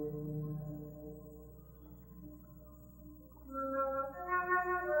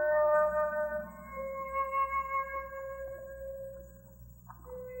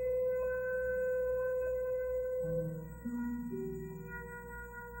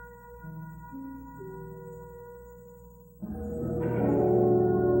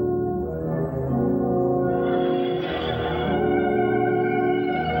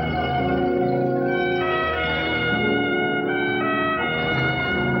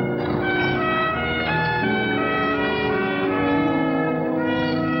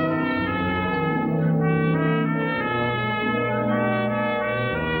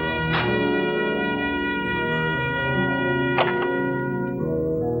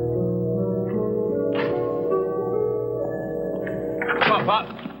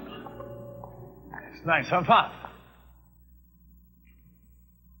 Nice, huh, Pop?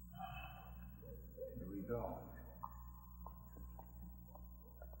 Here we go.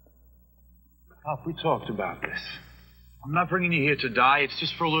 Pop, we talked about this. I'm not bringing you here to die. It's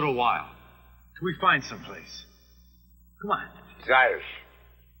just for a little while. Till we find someplace. Come on. She's Irish.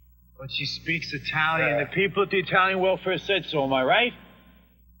 But she speaks Italian. The people at the Italian welfare said so, am I right?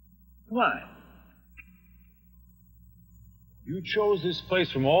 Come on. You chose this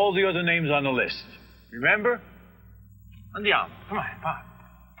place from all the other names on the list. Remember? Andiamo. Come on, Pop.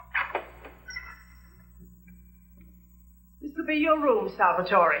 This will be your room,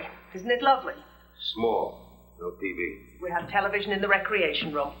 Salvatore. Isn't it lovely? Small. No TV. We have television in the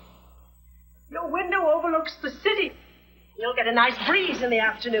recreation room. Your window overlooks the city. You'll get a nice breeze in the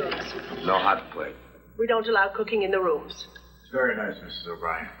afternoons. No hot plate. We don't allow cooking in the rooms. It's very nice, Mrs.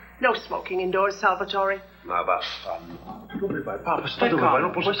 O'Brien. No smoking indoors, Salvatore. Ma va. Dove vai, Papa? Sta dove vai?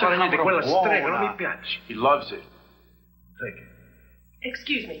 Non posso fare niente, quella strega, non mi piace. He loves it. Take it.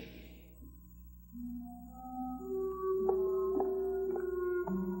 Excuse me.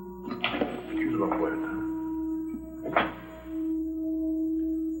 Chiudo la puerta.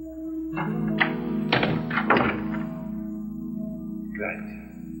 Grazie.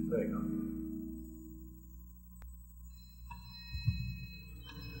 Prego.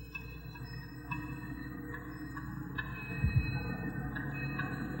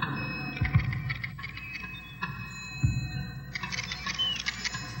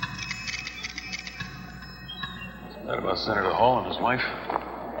 about Senator Hall and his wife?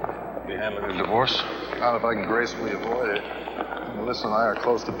 Be handling the divorce? Not if I can gracefully avoid it. Melissa and I are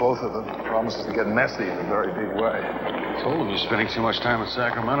close to both of them. Promises to get messy in a very big way. I told him you're spending too much time in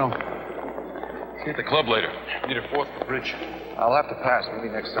Sacramento. See you at the club later. Need a fourth for bridge. I'll have to pass. Maybe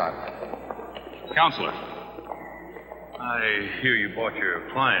next time. Counselor, I hear you bought your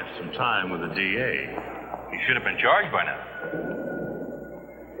client some time with the DA. He should have been charged by now.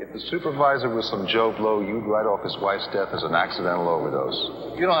 If the supervisor was some Joe Blow, you'd write off his wife's death as an accidental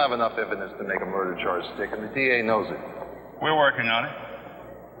overdose. You don't have enough evidence to make a murder charge stick, and the DA knows it. We're working on it.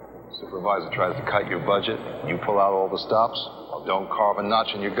 Supervisor tries to cut your budget. You pull out all the stops. Well, don't carve a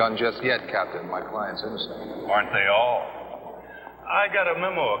notch in your gun just yet, Captain. My client's innocent. Aren't they all? I got a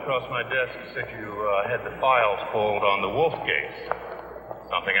memo across my desk that said you had the files pulled on the Wolf case.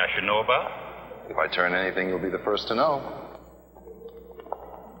 Something I should know about? If I turn anything, you'll be the first to know.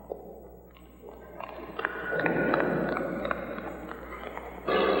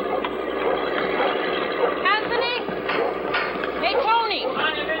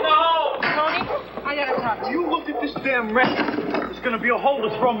 You look at this damn wreck. There's gonna be a hole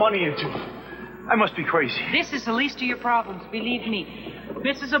to throw money into. I must be crazy. This is the least of your problems, believe me.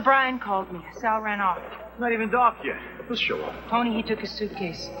 Mrs. O'Brien called me. Sal ran off. It's not even dark yet. He'll show up. Tony, he took his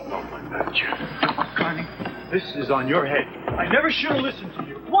suitcase. Oh, my bad, Connie, this is on your head. I never should have listened to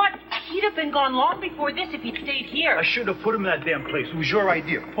you. What? He'd have been gone long before this if he'd stayed here. I shouldn't have put him in that damn place. It was your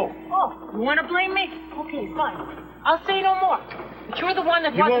idea. Pull. Oh, you want to blame me? Okay, fine. I'll say no more. But you're the one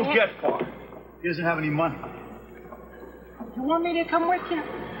that You won't get far. He doesn't have any money. You want me to come with you?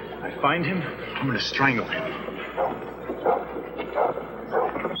 I find him, I'm going to strangle him.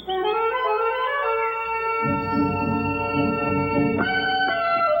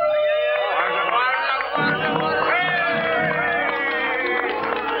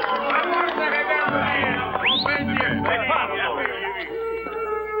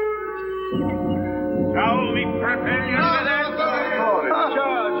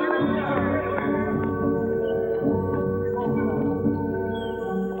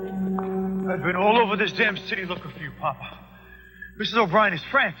 I've been all over this damn city looking for you, Papa. Mrs. O'Brien is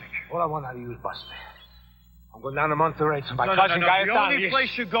frantic. All I want out of you is bust me. I'm going down to Monterey to my No, cousin Gaetano. The only place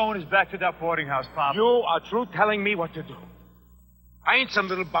you're going is back to that boarding house, Papa. You are through telling me what to do. I ain't some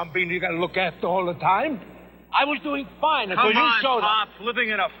little bambino you got to look after all the time. I was doing fine until you showed Pop, up. living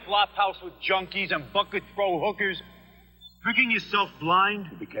in a flop house with junkies and bucket throw hookers. Drinking yourself blind.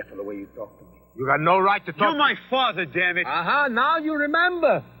 Be careful the way you talk to me. You got no right to talk You're my father, damn it. Uh-huh, now you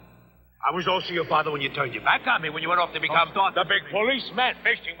remember. I was also your father when you turned your back on me, when you went off to become the big policeman.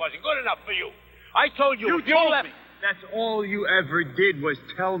 Fishing wasn't good enough for you. I told you. You told me. That's all you ever did was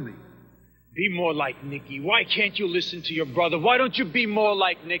tell me. Be more like Nicky. Why can't you listen to your brother? Why don't you be more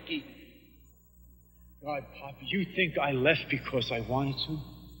like Nicky? God, Papa, you think I left because I wanted to?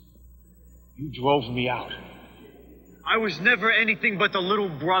 You drove me out. I was never anything but the little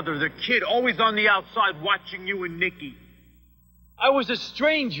brother, the kid, always on the outside watching you and Nicky. I was a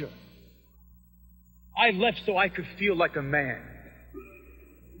stranger. I left so I could feel like a man.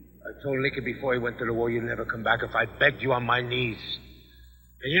 I told Nicky before he went to the war you'd never come back if I begged you on my knees.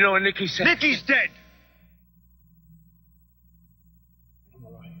 And you know what Nicky said? Nicky's dead! I'm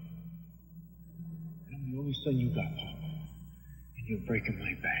alive. I'm the only son you got, Papa. And you're breaking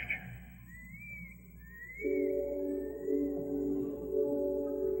my back.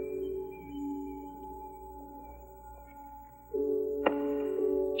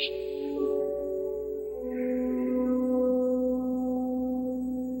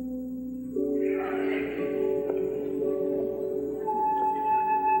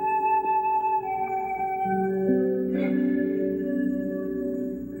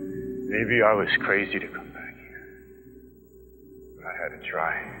 Maybe I was crazy to come back here. But I had to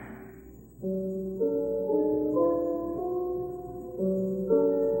try.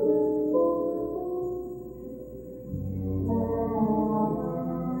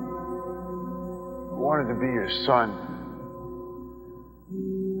 I wanted to be your son.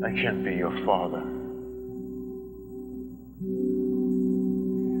 I can't be your father.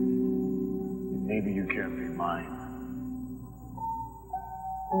 Maybe you can't be mine.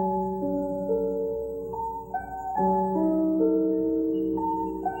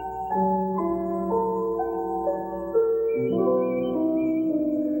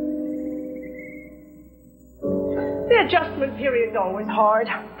 The adjustment period's always hard,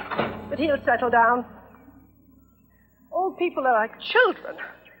 but he'll settle down. Old people are like children.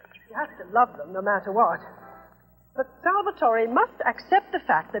 You have to love them no matter what. But Salvatore must accept the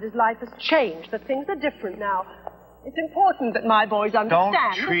fact that his life has changed, that things are different now. It's important that my boys understand.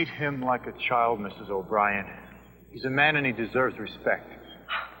 Don't treat him like a child, Mrs. O'Brien. He's a man and he deserves respect.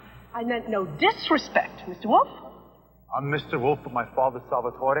 I meant no disrespect, Mr. Wolf. I'm Mr. Wolf, but my father's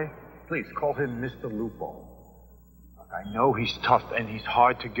Salvatore. Please call him Mr. Lupo. I know he's tough and he's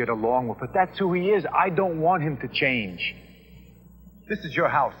hard to get along with, but that's who he is. I don't want him to change. This is your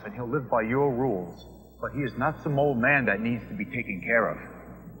house, and he'll live by your rules. But he is not some old man that needs to be taken care of.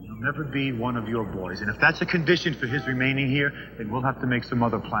 He'll never be one of your boys, and if that's a condition for his remaining here, then we'll have to make some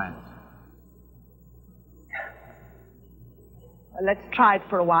other plans. Well, let's try it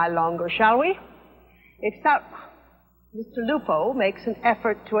for a while longer, shall we? If Mr. Lupo makes an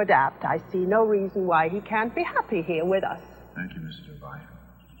effort to adapt, I see no reason why he can't be happy here with us. Thank you, Mr. Devine.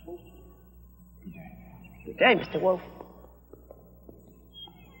 Good day, Mr. Wolf.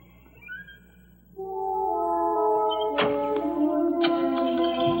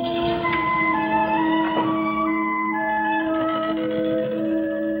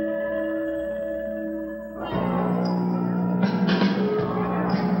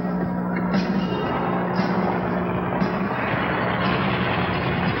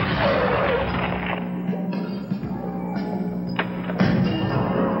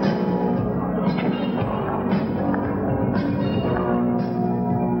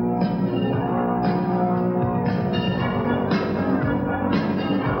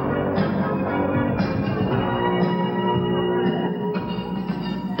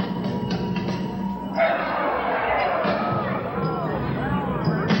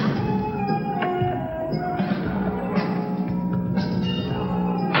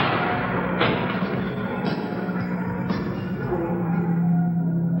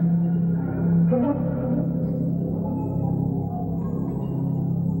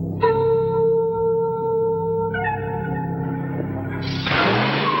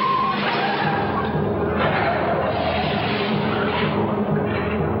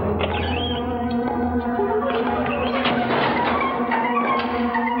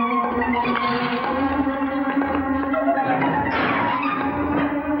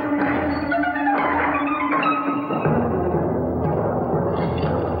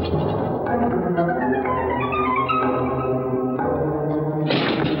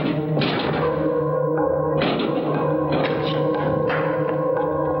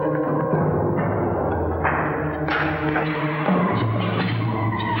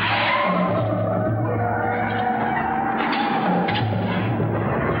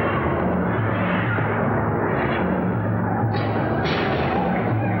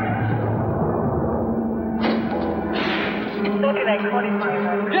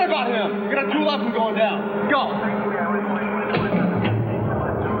 Forget about him. We got two left and going down. Go.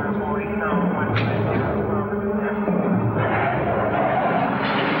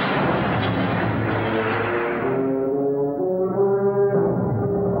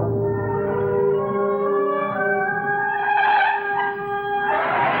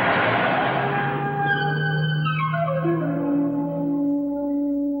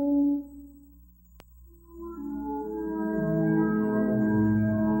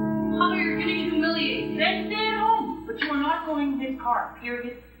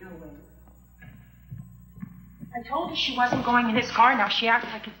 I told her she wasn't going in his car. Now she acts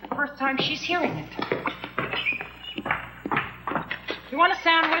like it's the first time she's hearing it. You want a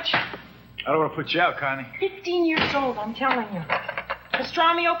sandwich? I don't want to put you out, Connie. 15 years old, I'm telling you.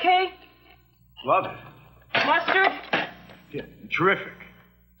 Pastrami okay? Love it. Mustard? Yeah, terrific.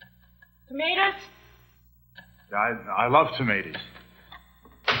 Tomatoes? I love tomatoes.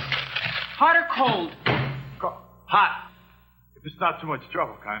 Hot or cold? Hot. If it's not too much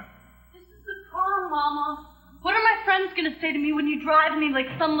trouble, Connie. This is the car, Mama. What are my friends going to say to me when you drive me like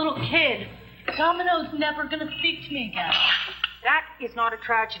some little kid? Domino's never going to speak to me again. That is not a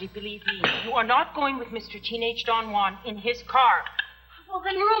tragedy, believe me. You are not going with Mr. Teenage Don Juan in his car. Well,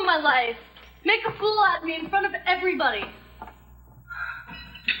 then ruin my life. Make a fool out of me in front of everybody.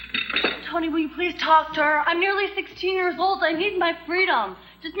 Tony, will you please talk to her? I'm nearly 16 years old. I need my freedom.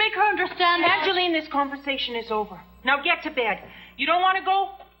 Just make her understand that. Angeline, this conversation is over. Now get to bed. You don't want to go?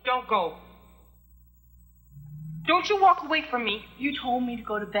 Don't go. Don't you walk away from me. You told me to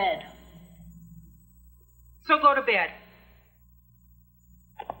go to bed. So go to bed.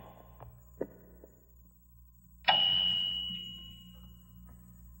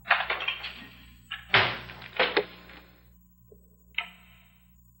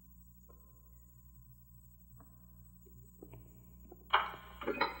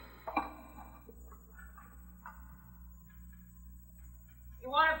 You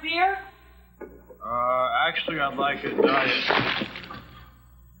want a beer? Actually, I'd like a diet.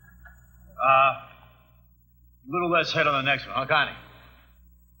 A little less head on the next one, huh, Connie?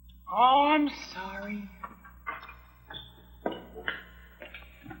 Oh, I'm sorry.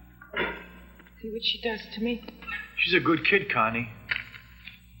 See what she does to me? She's a good kid, Connie.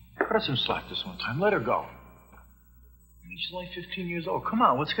 Cut her some slack this one time. Let her go. I mean, she's only 15 years old. Come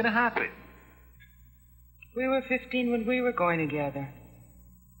on, what's going to happen? We were 15 when we were going together.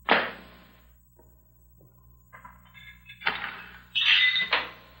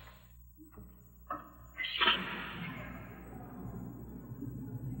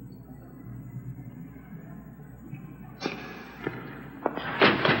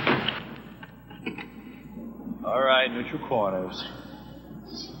 All right, neutral corners.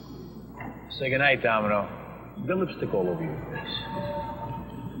 Say goodnight, Domino. The lipstick all over your face.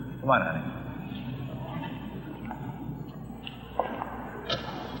 Come on, honey.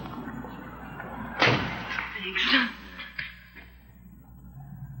 Thanks.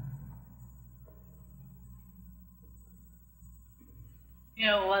 You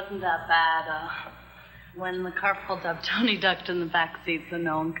know, it wasn't that bad. When the car pulled up, Tony ducked in the back seat so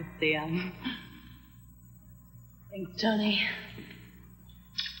no one could see him. Thanks, Tony.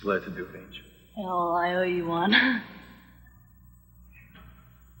 Glad to do things. Yeah, well, I owe you one.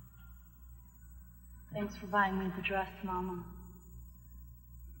 Thanks for buying me the dress, Mama.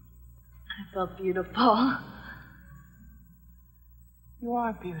 I felt beautiful. You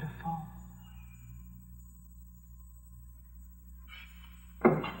are beautiful.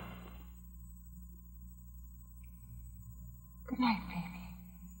 Good night, baby.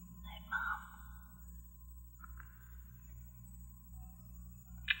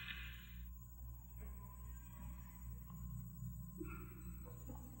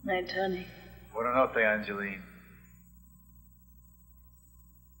 Night, Tony. Buonanotte, Angeline.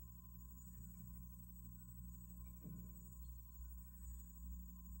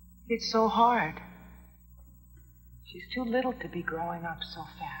 It's so hard. She's too little to be growing up so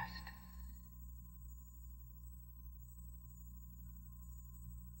fast.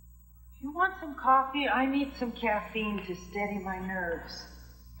 If you want some coffee, I need some caffeine to steady my nerves.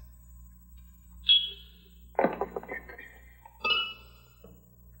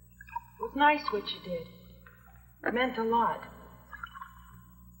 It was nice what you did. It meant a lot.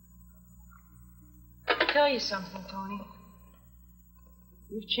 I'll tell you something, Tony.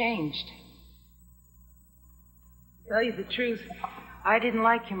 You've changed. To tell you the truth, I didn't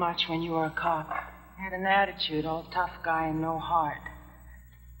like you much when you were a cop. You had an attitude, all tough guy and no heart.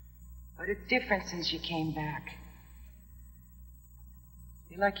 But it's different since you came back.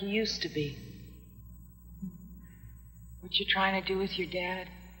 You're like you used to be. What you're trying to do with your dad?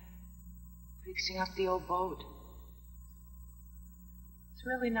 Fixing up the old boat. It's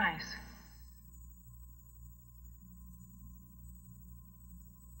really nice.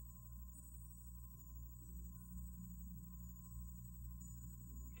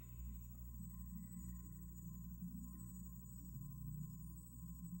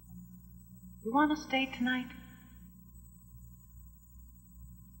 You want to stay tonight?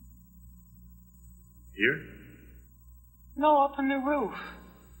 Here? No, up on the roof.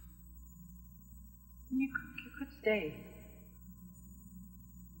 You could stay.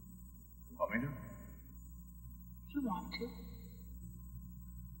 You want me to? If you want to.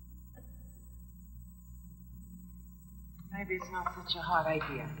 Maybe it's not such a hard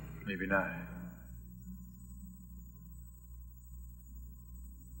idea. Maybe not.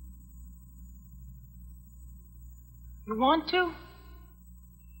 You want to?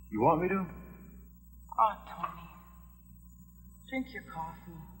 You want me to? Oh, Tony. Drink your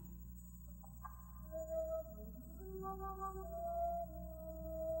coffee.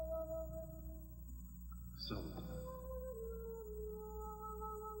 So.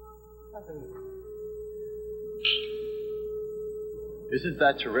 Isn't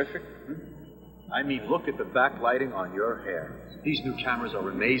that terrific? I mean, look at the backlighting on your hair. These new cameras are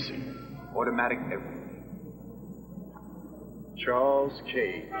amazing. Automatic everything. Charles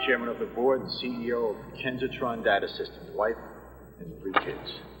Cade, chairman of the board and CEO of Kensitron Data Systems, wife and 3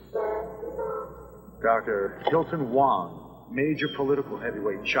 kids. Dr. Hilton Wang, major political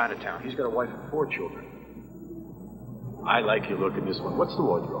heavyweight in Chinatown. He's got a wife and 4 children. I like your look in this one. What's the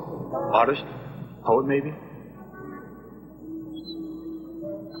wardrobe? Artist? Poet, maybe?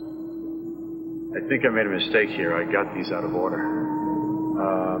 I think I made a mistake here. I got these out of order.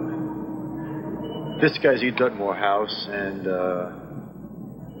 This guy's E. Dutton House, and,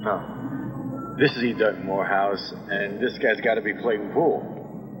 no. This is E. Dutton House, and this guy's got to be Clayton Poole.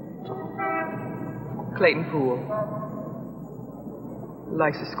 Clayton Poole.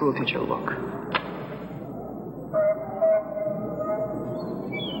 Likes a schoolteacher look.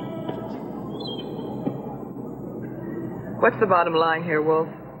 What's the bottom line here, Wolf?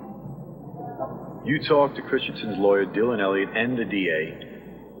 You talked to Christensen's lawyer, Dylan Elliott, and the DA.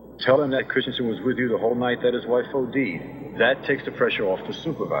 Tell him that Christensen was with you the whole night that his wife OD'd. That takes the pressure off the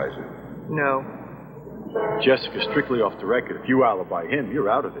supervisor. No. Jessica, strictly off the record. If you alibi him, you're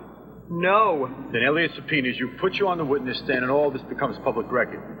out of it. No. Then Elliot subpoenas you, puts you on the witness stand, and all this becomes public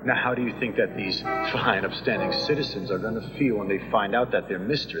record. Now, how do you think that these fine, upstanding citizens are going to feel when they find out that their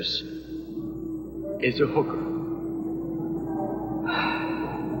mistress is a hooker?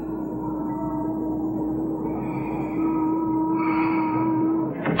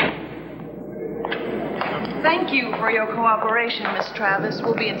 Thank you for your cooperation, Miss Travis.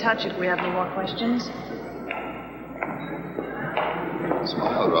 We'll be in touch if we have any more questions.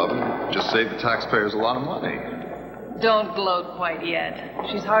 Smile, Robin. Just saved the taxpayers a lot of money. Don't gloat quite yet.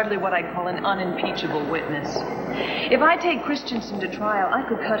 She's hardly what I'd call an unimpeachable witness. If I take Christensen to trial, I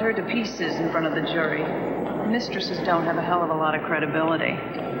could cut her to pieces in front of the jury. Mistresses don't have a hell of a lot of credibility.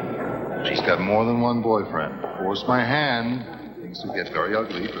 She's got more than one boyfriend. Force my hand. Things will get very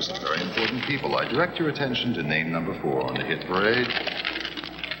ugly for some very important people. I direct your attention to name number 4 on the hit parade.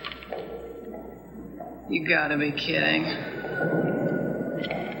 You gotta be kidding.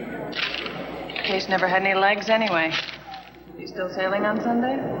 Case never had any legs anyway. You still sailing on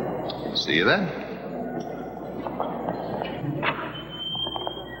Sunday? See you then.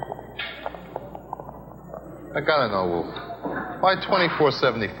 I gotta know, Wolf. Why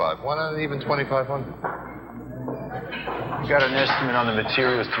 $24.75? Why not even $2,500? You got an estimate on the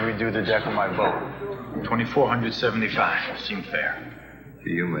materials to redo the deck of my boat. $2,475. Seemed fair. To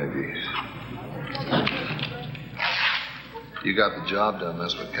you, maybe. You got the job done.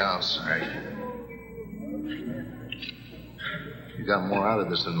 That's what counts. Right. You got more out of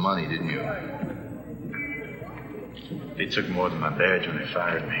this than money, didn't you? They took more than my badge when they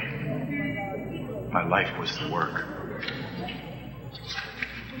fired me. My life was the work.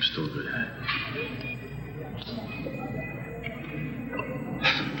 I'm still good at it.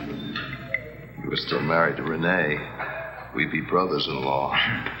 You were still married to Renee. We'd be brothers-in-law.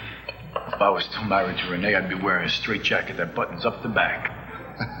 If I was still married to Renee, I'd be wearing a straitjacket that buttons up the back.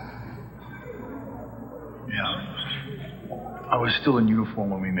 Yeah. I was still in uniform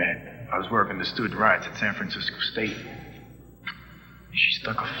when we met. I was working the student riots at San Francisco State. She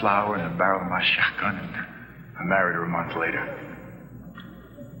stuck a flower in the barrel of my shotgun, and I married her a month later.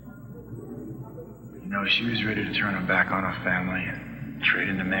 You know, she was ready to turn her back on her family and trade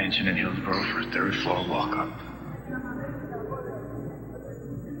in the mansion in Hillsborough for a 3rd floor walk-up.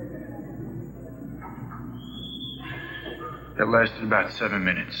 That lasted about 7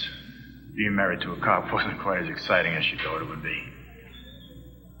 minutes. Being married to a cop wasn't quite as exciting as she thought it would be.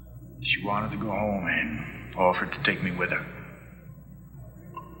 She wanted to go home and offered to take me with her.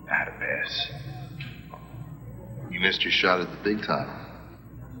 I had a pass. You missed your shot at the big time.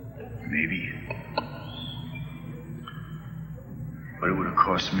 Maybe. But it would have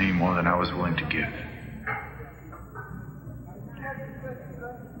cost me more than I was willing to give.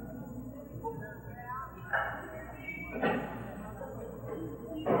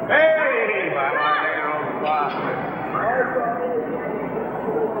 Hey, my old bastard.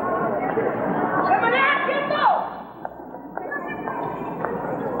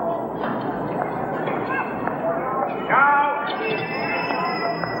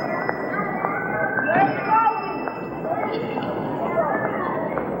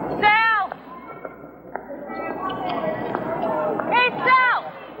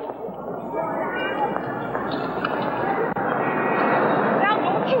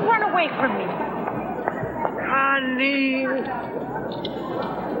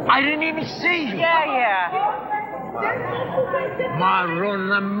 I didn't even see you. Yeah.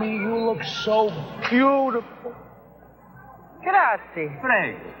 Marona, you look so beautiful. Grazie.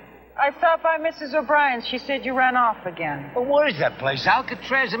 Prego. I stopped by Mrs. O'Brien's. She said you ran off again. Well, what is that place?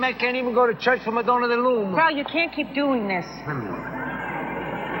 Alcatraz? The man can't even go to church for Madonna de Luna. Sal, you can't keep doing this.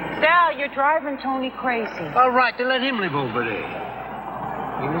 Sal, you're driving Tony crazy. All right, then let him live over there.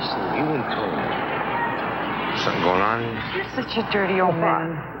 Hey, listen, you and Tony. Something going on here? You're such a dirty old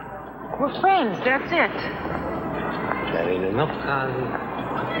man. We're friends, that's it. That ain't enough,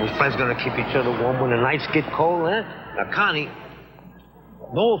 Connie. We're friends gonna keep each other warm when the nights get cold, huh? Now, Connie,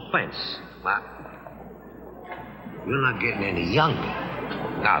 no offense, but you're not getting any younger.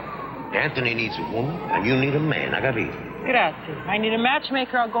 Now, Anthony needs a woman, and you need a man. I got it. Grazie. I need a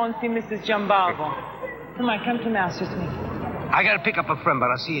matchmaker. I'll go and see Mrs. Giambalvo. Come on, come to Mass with me. I gotta pick up a friend, but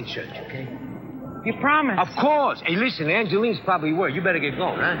I'll see you in church, okay? You promise? Of course. Hey, listen, Angeline's probably worried. You better get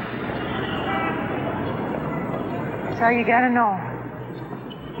going, huh? So you gotta know.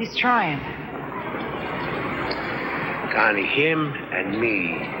 He's trying. Connie, him and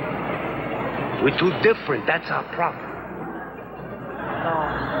me. We're too different. That's our problem.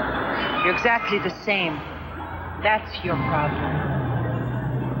 Oh. You're exactly the same. That's your problem.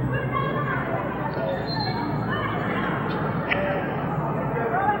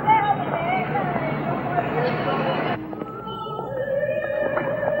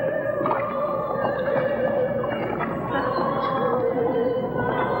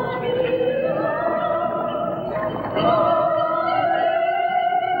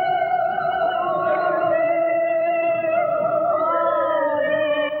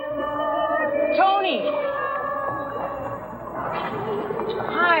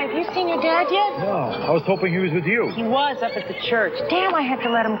 I was hoping he was with you. He was up at the church. Damn, I had to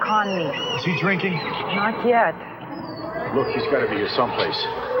let him con me. Is he drinking? Not yet. Look, he's got to be here someplace.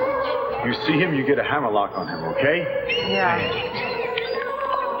 You see him, you get a hammerlock on him, okay? Yeah.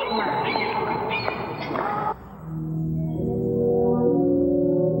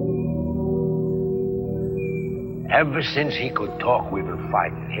 Ever since he could talk, we've been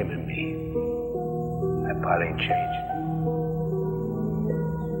fighting, him and me. That part ain't changed.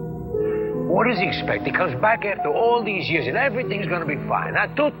 What does he expect? He comes back after all these years and everything's gonna be fine. Now,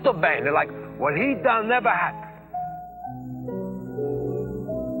 tutto bene, like what he done never happened.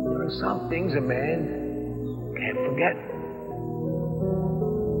 There are some things a man can't forget.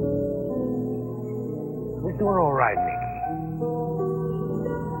 We're doing all right, Nicky.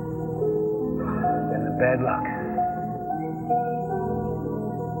 Then the bad luck.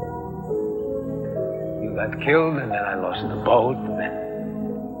 You got killed, and then I lost the boat, and then...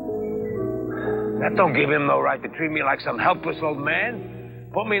 That don't give him no right to treat me like some helpless old man.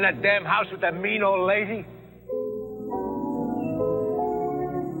 Put me in that damn house with that mean old lady.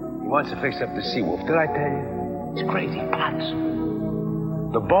 He wants to fix up the Seawolf. Did I tell you? It's crazy plots.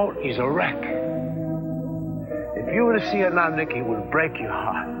 The boat is a wreck. If you were to see it now, Nicky, it would break your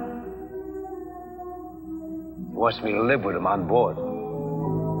heart. He wants me to live with him on board. It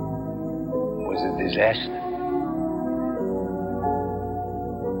was a disaster.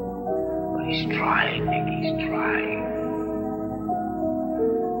 He's trying, Nick, he's trying.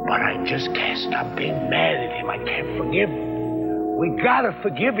 But I just can't stop being mad at him. I can't forgive him. We gotta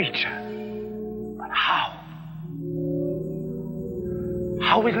forgive each other. But how?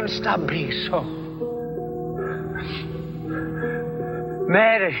 How are we gonna stop being so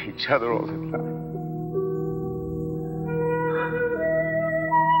mad at each other all the time?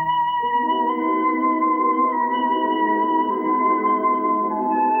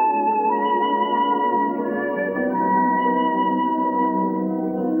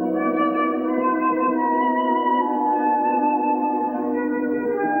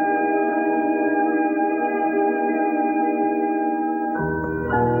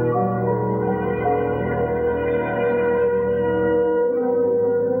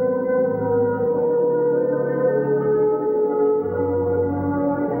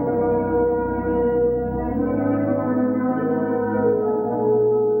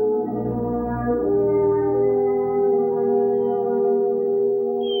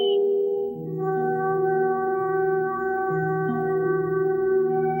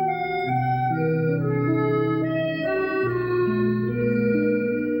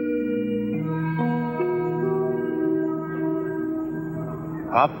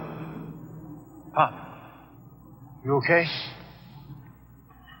 Pop, you okay?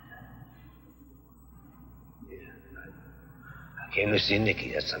 I came to see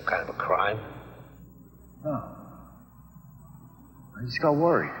Nicky. That's some kind of a crime. No. I just got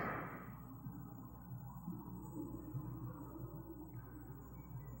worried.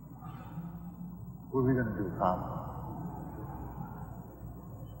 What are we gonna do, Pop?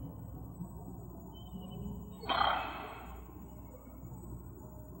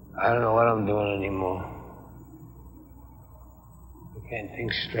 I don't know what I'm doing anymore. I can't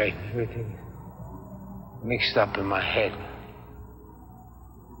think straight. Everything mixed up in my head.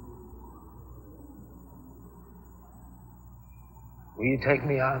 Will you take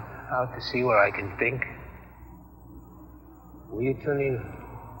me out to see where I can think? Will you, Tonino?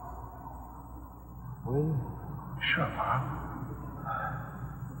 Will you? Sure, Pop.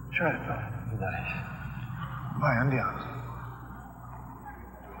 Sure, Pop. Nice. Bye, andiamo.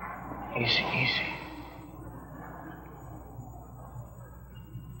 Easy, easy.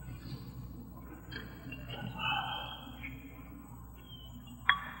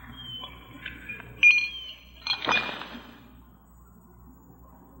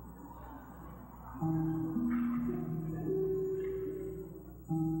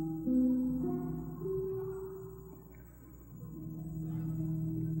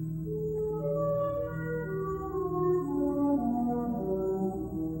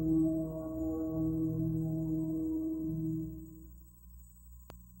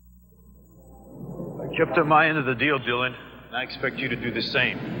 Kept up my end of the deal, Dylan. And I expect you to do the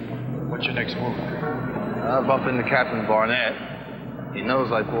same. What's your next move? I'll bump into Captain Barnett. He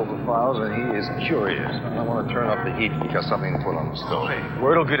knows I pulled the files, and he is curious. I don't want to turn up the heat because something put on the stove. Hey,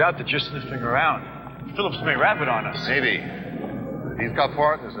 word'll get out that you're sniffing around. Phillips may rap it on us. Maybe. He's got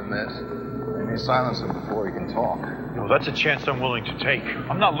partners in this. They may silence him before he can talk. Well, that's a chance I'm willing to take.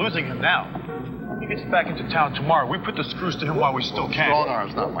 I'm not losing him now. He gets back into town tomorrow. We put the screws to him while we still can. Strong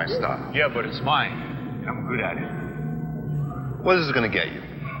arm's not my style. Yeah, but it's mine. And I'm good at it. What is it going to get you?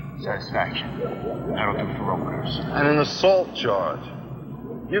 Satisfaction. I don't do ferometers. And an assault charge.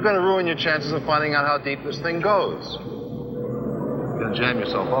 You're going to ruin your chances of finding out how deep this thing goes. You're going to jam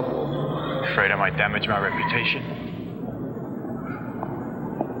yourself up, Wolf. Afraid I might damage my reputation?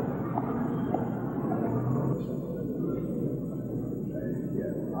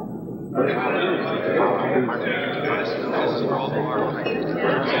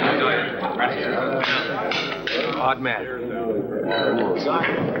 Odd man.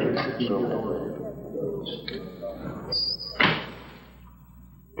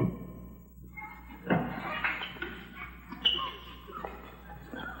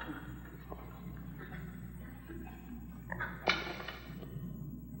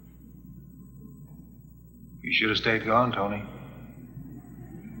 You should have stayed gone, Tony.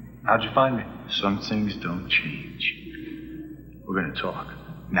 How'd you find me? Some things don't change. We're gonna talk.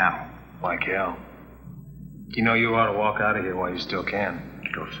 Now. Like hell. You know you ought to walk out of here while you still can.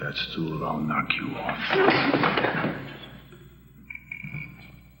 Get off that stool, I'll knock you off.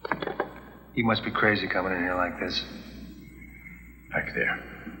 You must be crazy coming in here like this. Back there.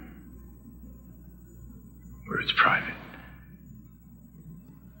 Where it's private.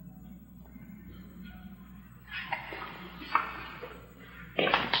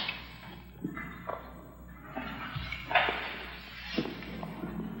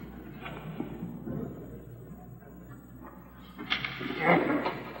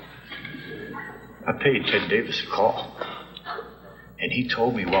 I paid Ted Davis a call. And he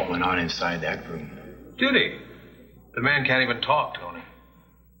told me what went on inside that room. Did he? The man can't even talk, Tony.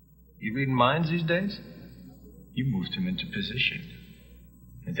 You reading minds these days? You moved him into position.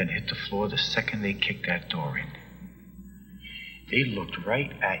 And then hit the floor the second they kicked that door in. They looked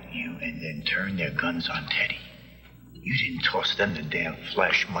right at you and then turned their guns on Teddy. You didn't toss them the damn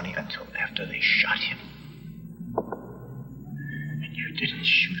flash money until after they shot him. And you didn't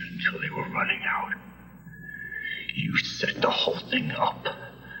shoot until they were running out. You set the whole thing up.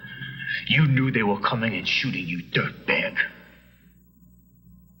 You knew they were coming and shooting you, dirtbag.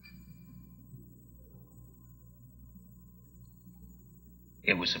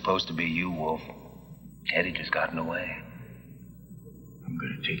 It was supposed to be you, Wolf. Teddy just got in the way. I'm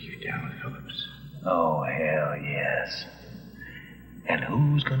gonna take you down, Phillips. Oh, hell yes. And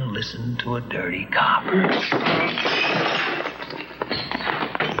who's gonna listen to a dirty cop?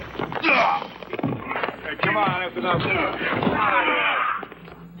 Hey, come on, that's enough. Get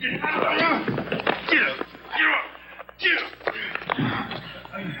up. Get up.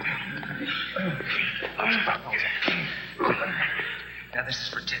 Now this is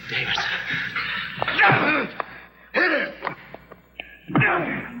for Ted Davis. Hit it!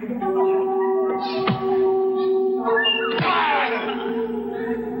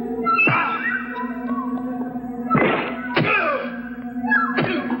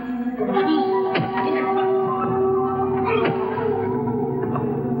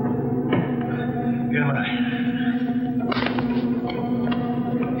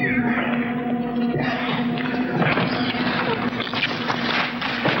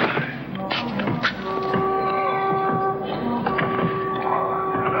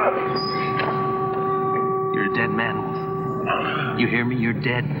 You hear me? You're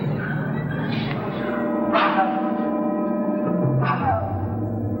dead.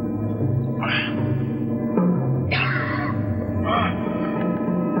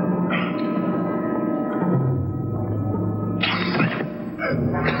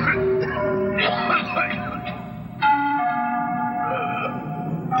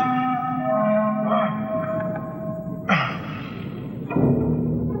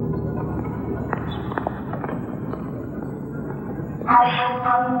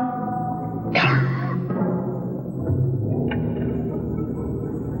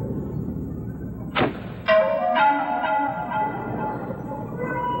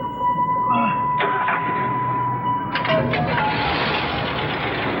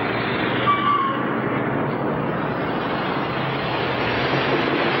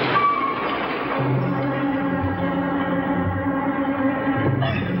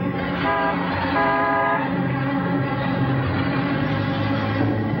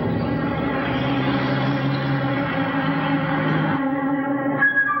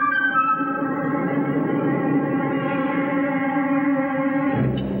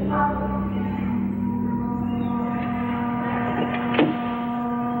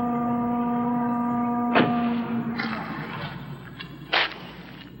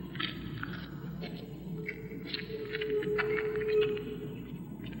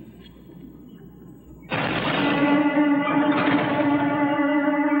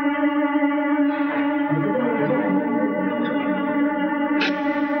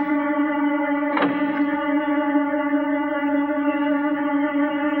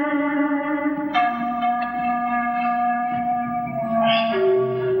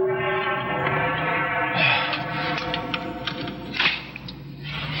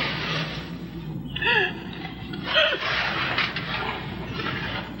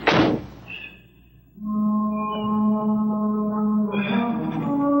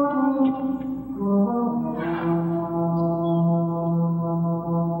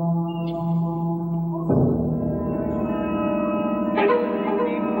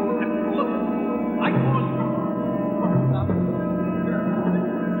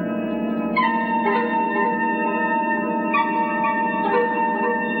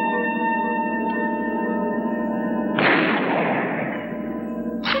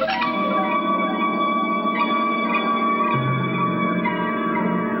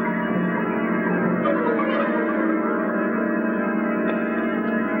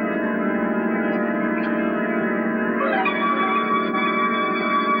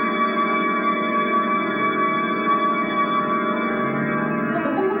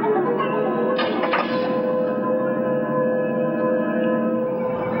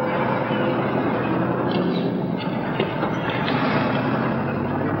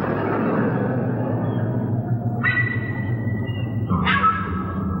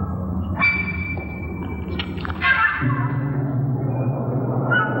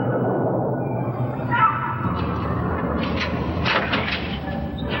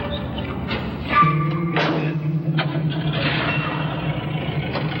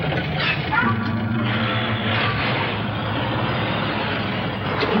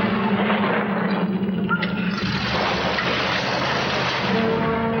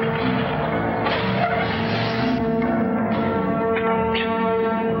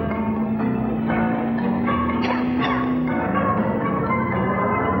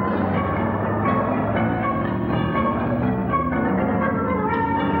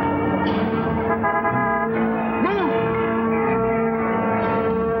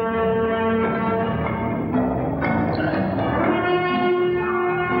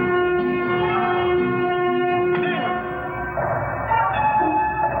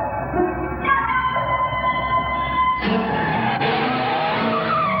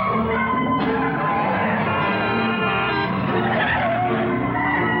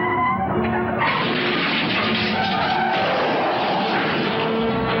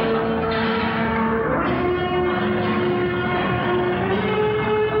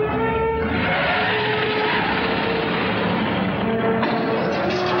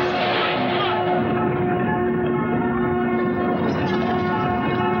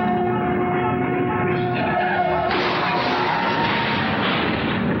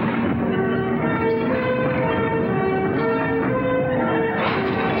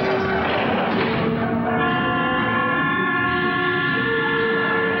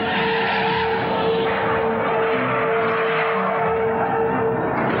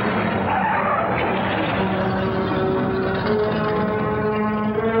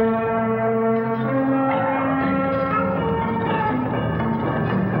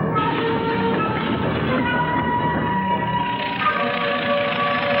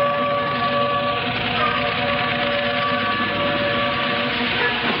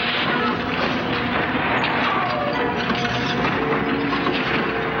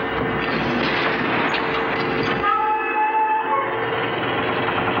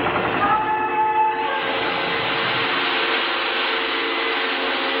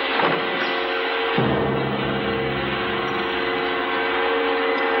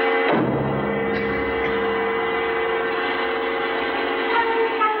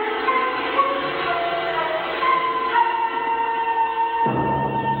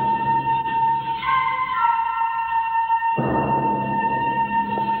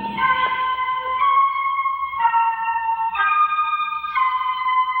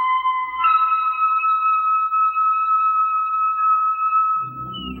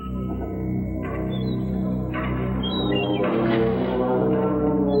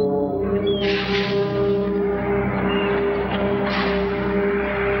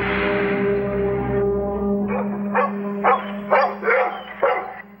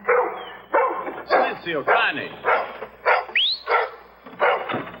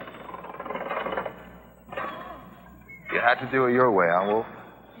 to do it your way, huh, Wolf?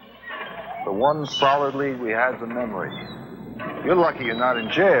 The one solid lead we had's a memory. You're lucky you're not in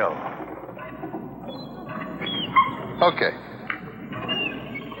jail. Okay.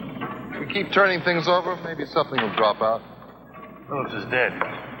 If we keep turning things over, maybe something will drop out. Phillips is dead.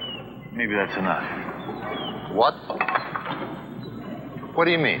 Maybe that's enough. What? What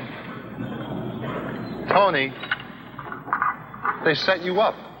do you mean? Tony, they set you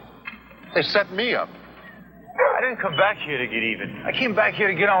up. They set me up. I didn't come back here to get even. I came back here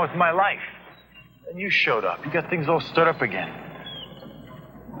to get on with my life. And you showed up. You got things all stirred up again.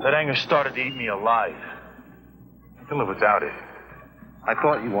 That anger started to eat me alive. I can live without it. I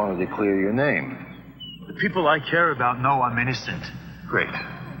thought you wanted to clear your name. The people I care about know I'm innocent. Great.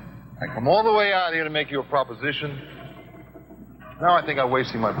 I come all the way out here to make you a proposition. Now I think I'm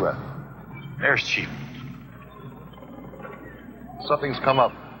wasting my breath. There's Chief. Something's come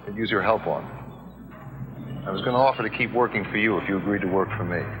up I could use your help on. I was going to offer to keep working for you if you agreed to work for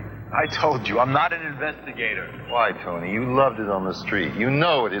me. I told you, I'm not an investigator. Why, Tony? You loved it on the street. You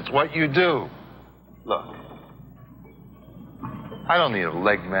know it. It's what you do. Look, I don't need a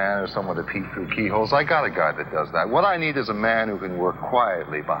leg man or someone to peek through keyholes. I got a guy that does that. What I need is a man who can work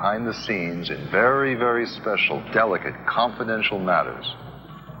quietly behind the scenes in very, very special, delicate, confidential matters.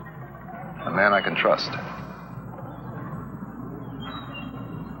 A man I can trust.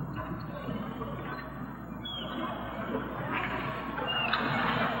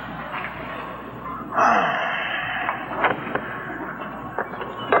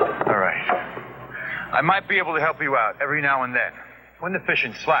 All right. I might be able to help you out every now and then. When the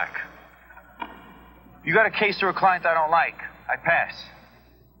fishing slack. You got a case or a client I don't like, I pass.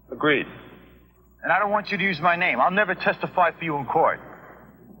 Agreed. And I don't want you to use my name. I'll never testify for you in court.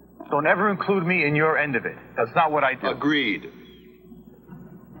 Don't ever include me in your end of it. That's not what I do. Agreed.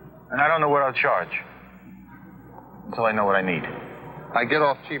 And I don't know what I'll charge. Until I know what I need. I get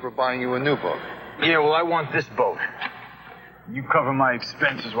off cheaper buying you a new boat. Yeah, well, I want this boat. You cover my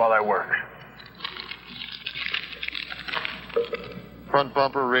expenses while I work. Front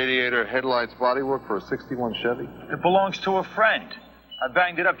bumper, radiator, headlights, bodywork for a 61 Chevy? It belongs to a friend. I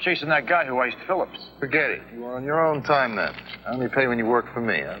banged it up chasing that guy who iced Phillips. Forget it. You were on your own time then. I only pay when you work for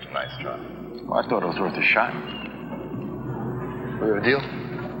me. That's a nice try. Well, I thought it was worth a shot. We have a deal?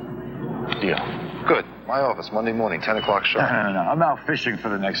 Deal. Good. My office, Monday morning, 10 o'clock sharp. No. I'm out fishing for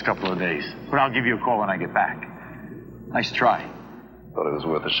the next couple of days. But I'll give you a call when I get back. Nice try. Thought it was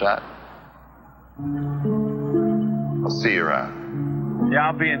worth a shot. I'll see you around. Yeah,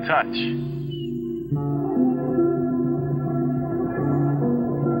 I'll be in touch.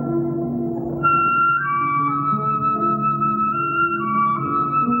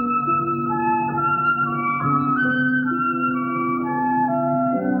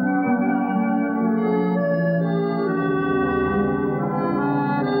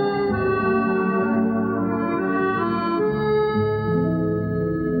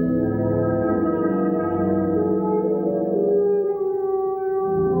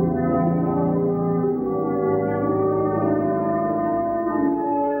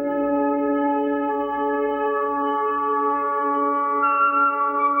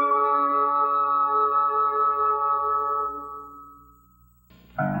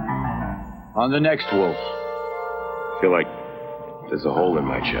 On the next Wolf. I feel like there's a hole in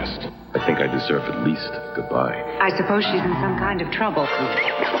my chest. I think I deserve at least goodbye. I suppose she's in some kind of trouble.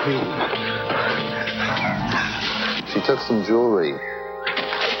 She took some jewelry.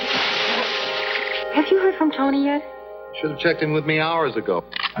 Have you heard from Tony yet? Should have checked in with me hours ago.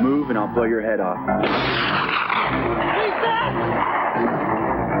 Move and I'll blow your head off.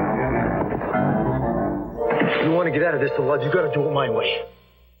 If you want to get out of this alive, you got to do it my way.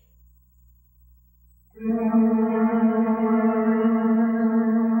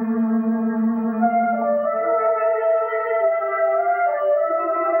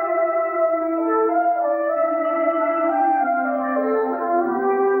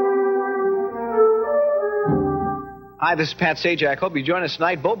 Hi, this is Pat Sajak. Hope you join us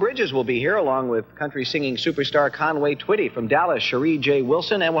tonight. Bo Bridges will be here, along with country singing superstar Conway Twitty from Dallas, Cherie J.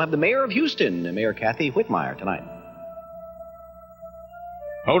 Wilson, and we'll have the mayor of Houston, Mayor Kathy Whitmire, tonight.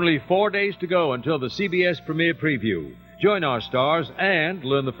 Only 4 days to go until the CBS Premiere Preview. Join our stars and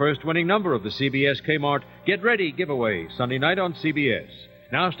learn the first winning number of the CBS Kmart Get Ready giveaway Sunday night on CBS.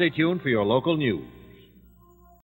 Now stay tuned for your local news.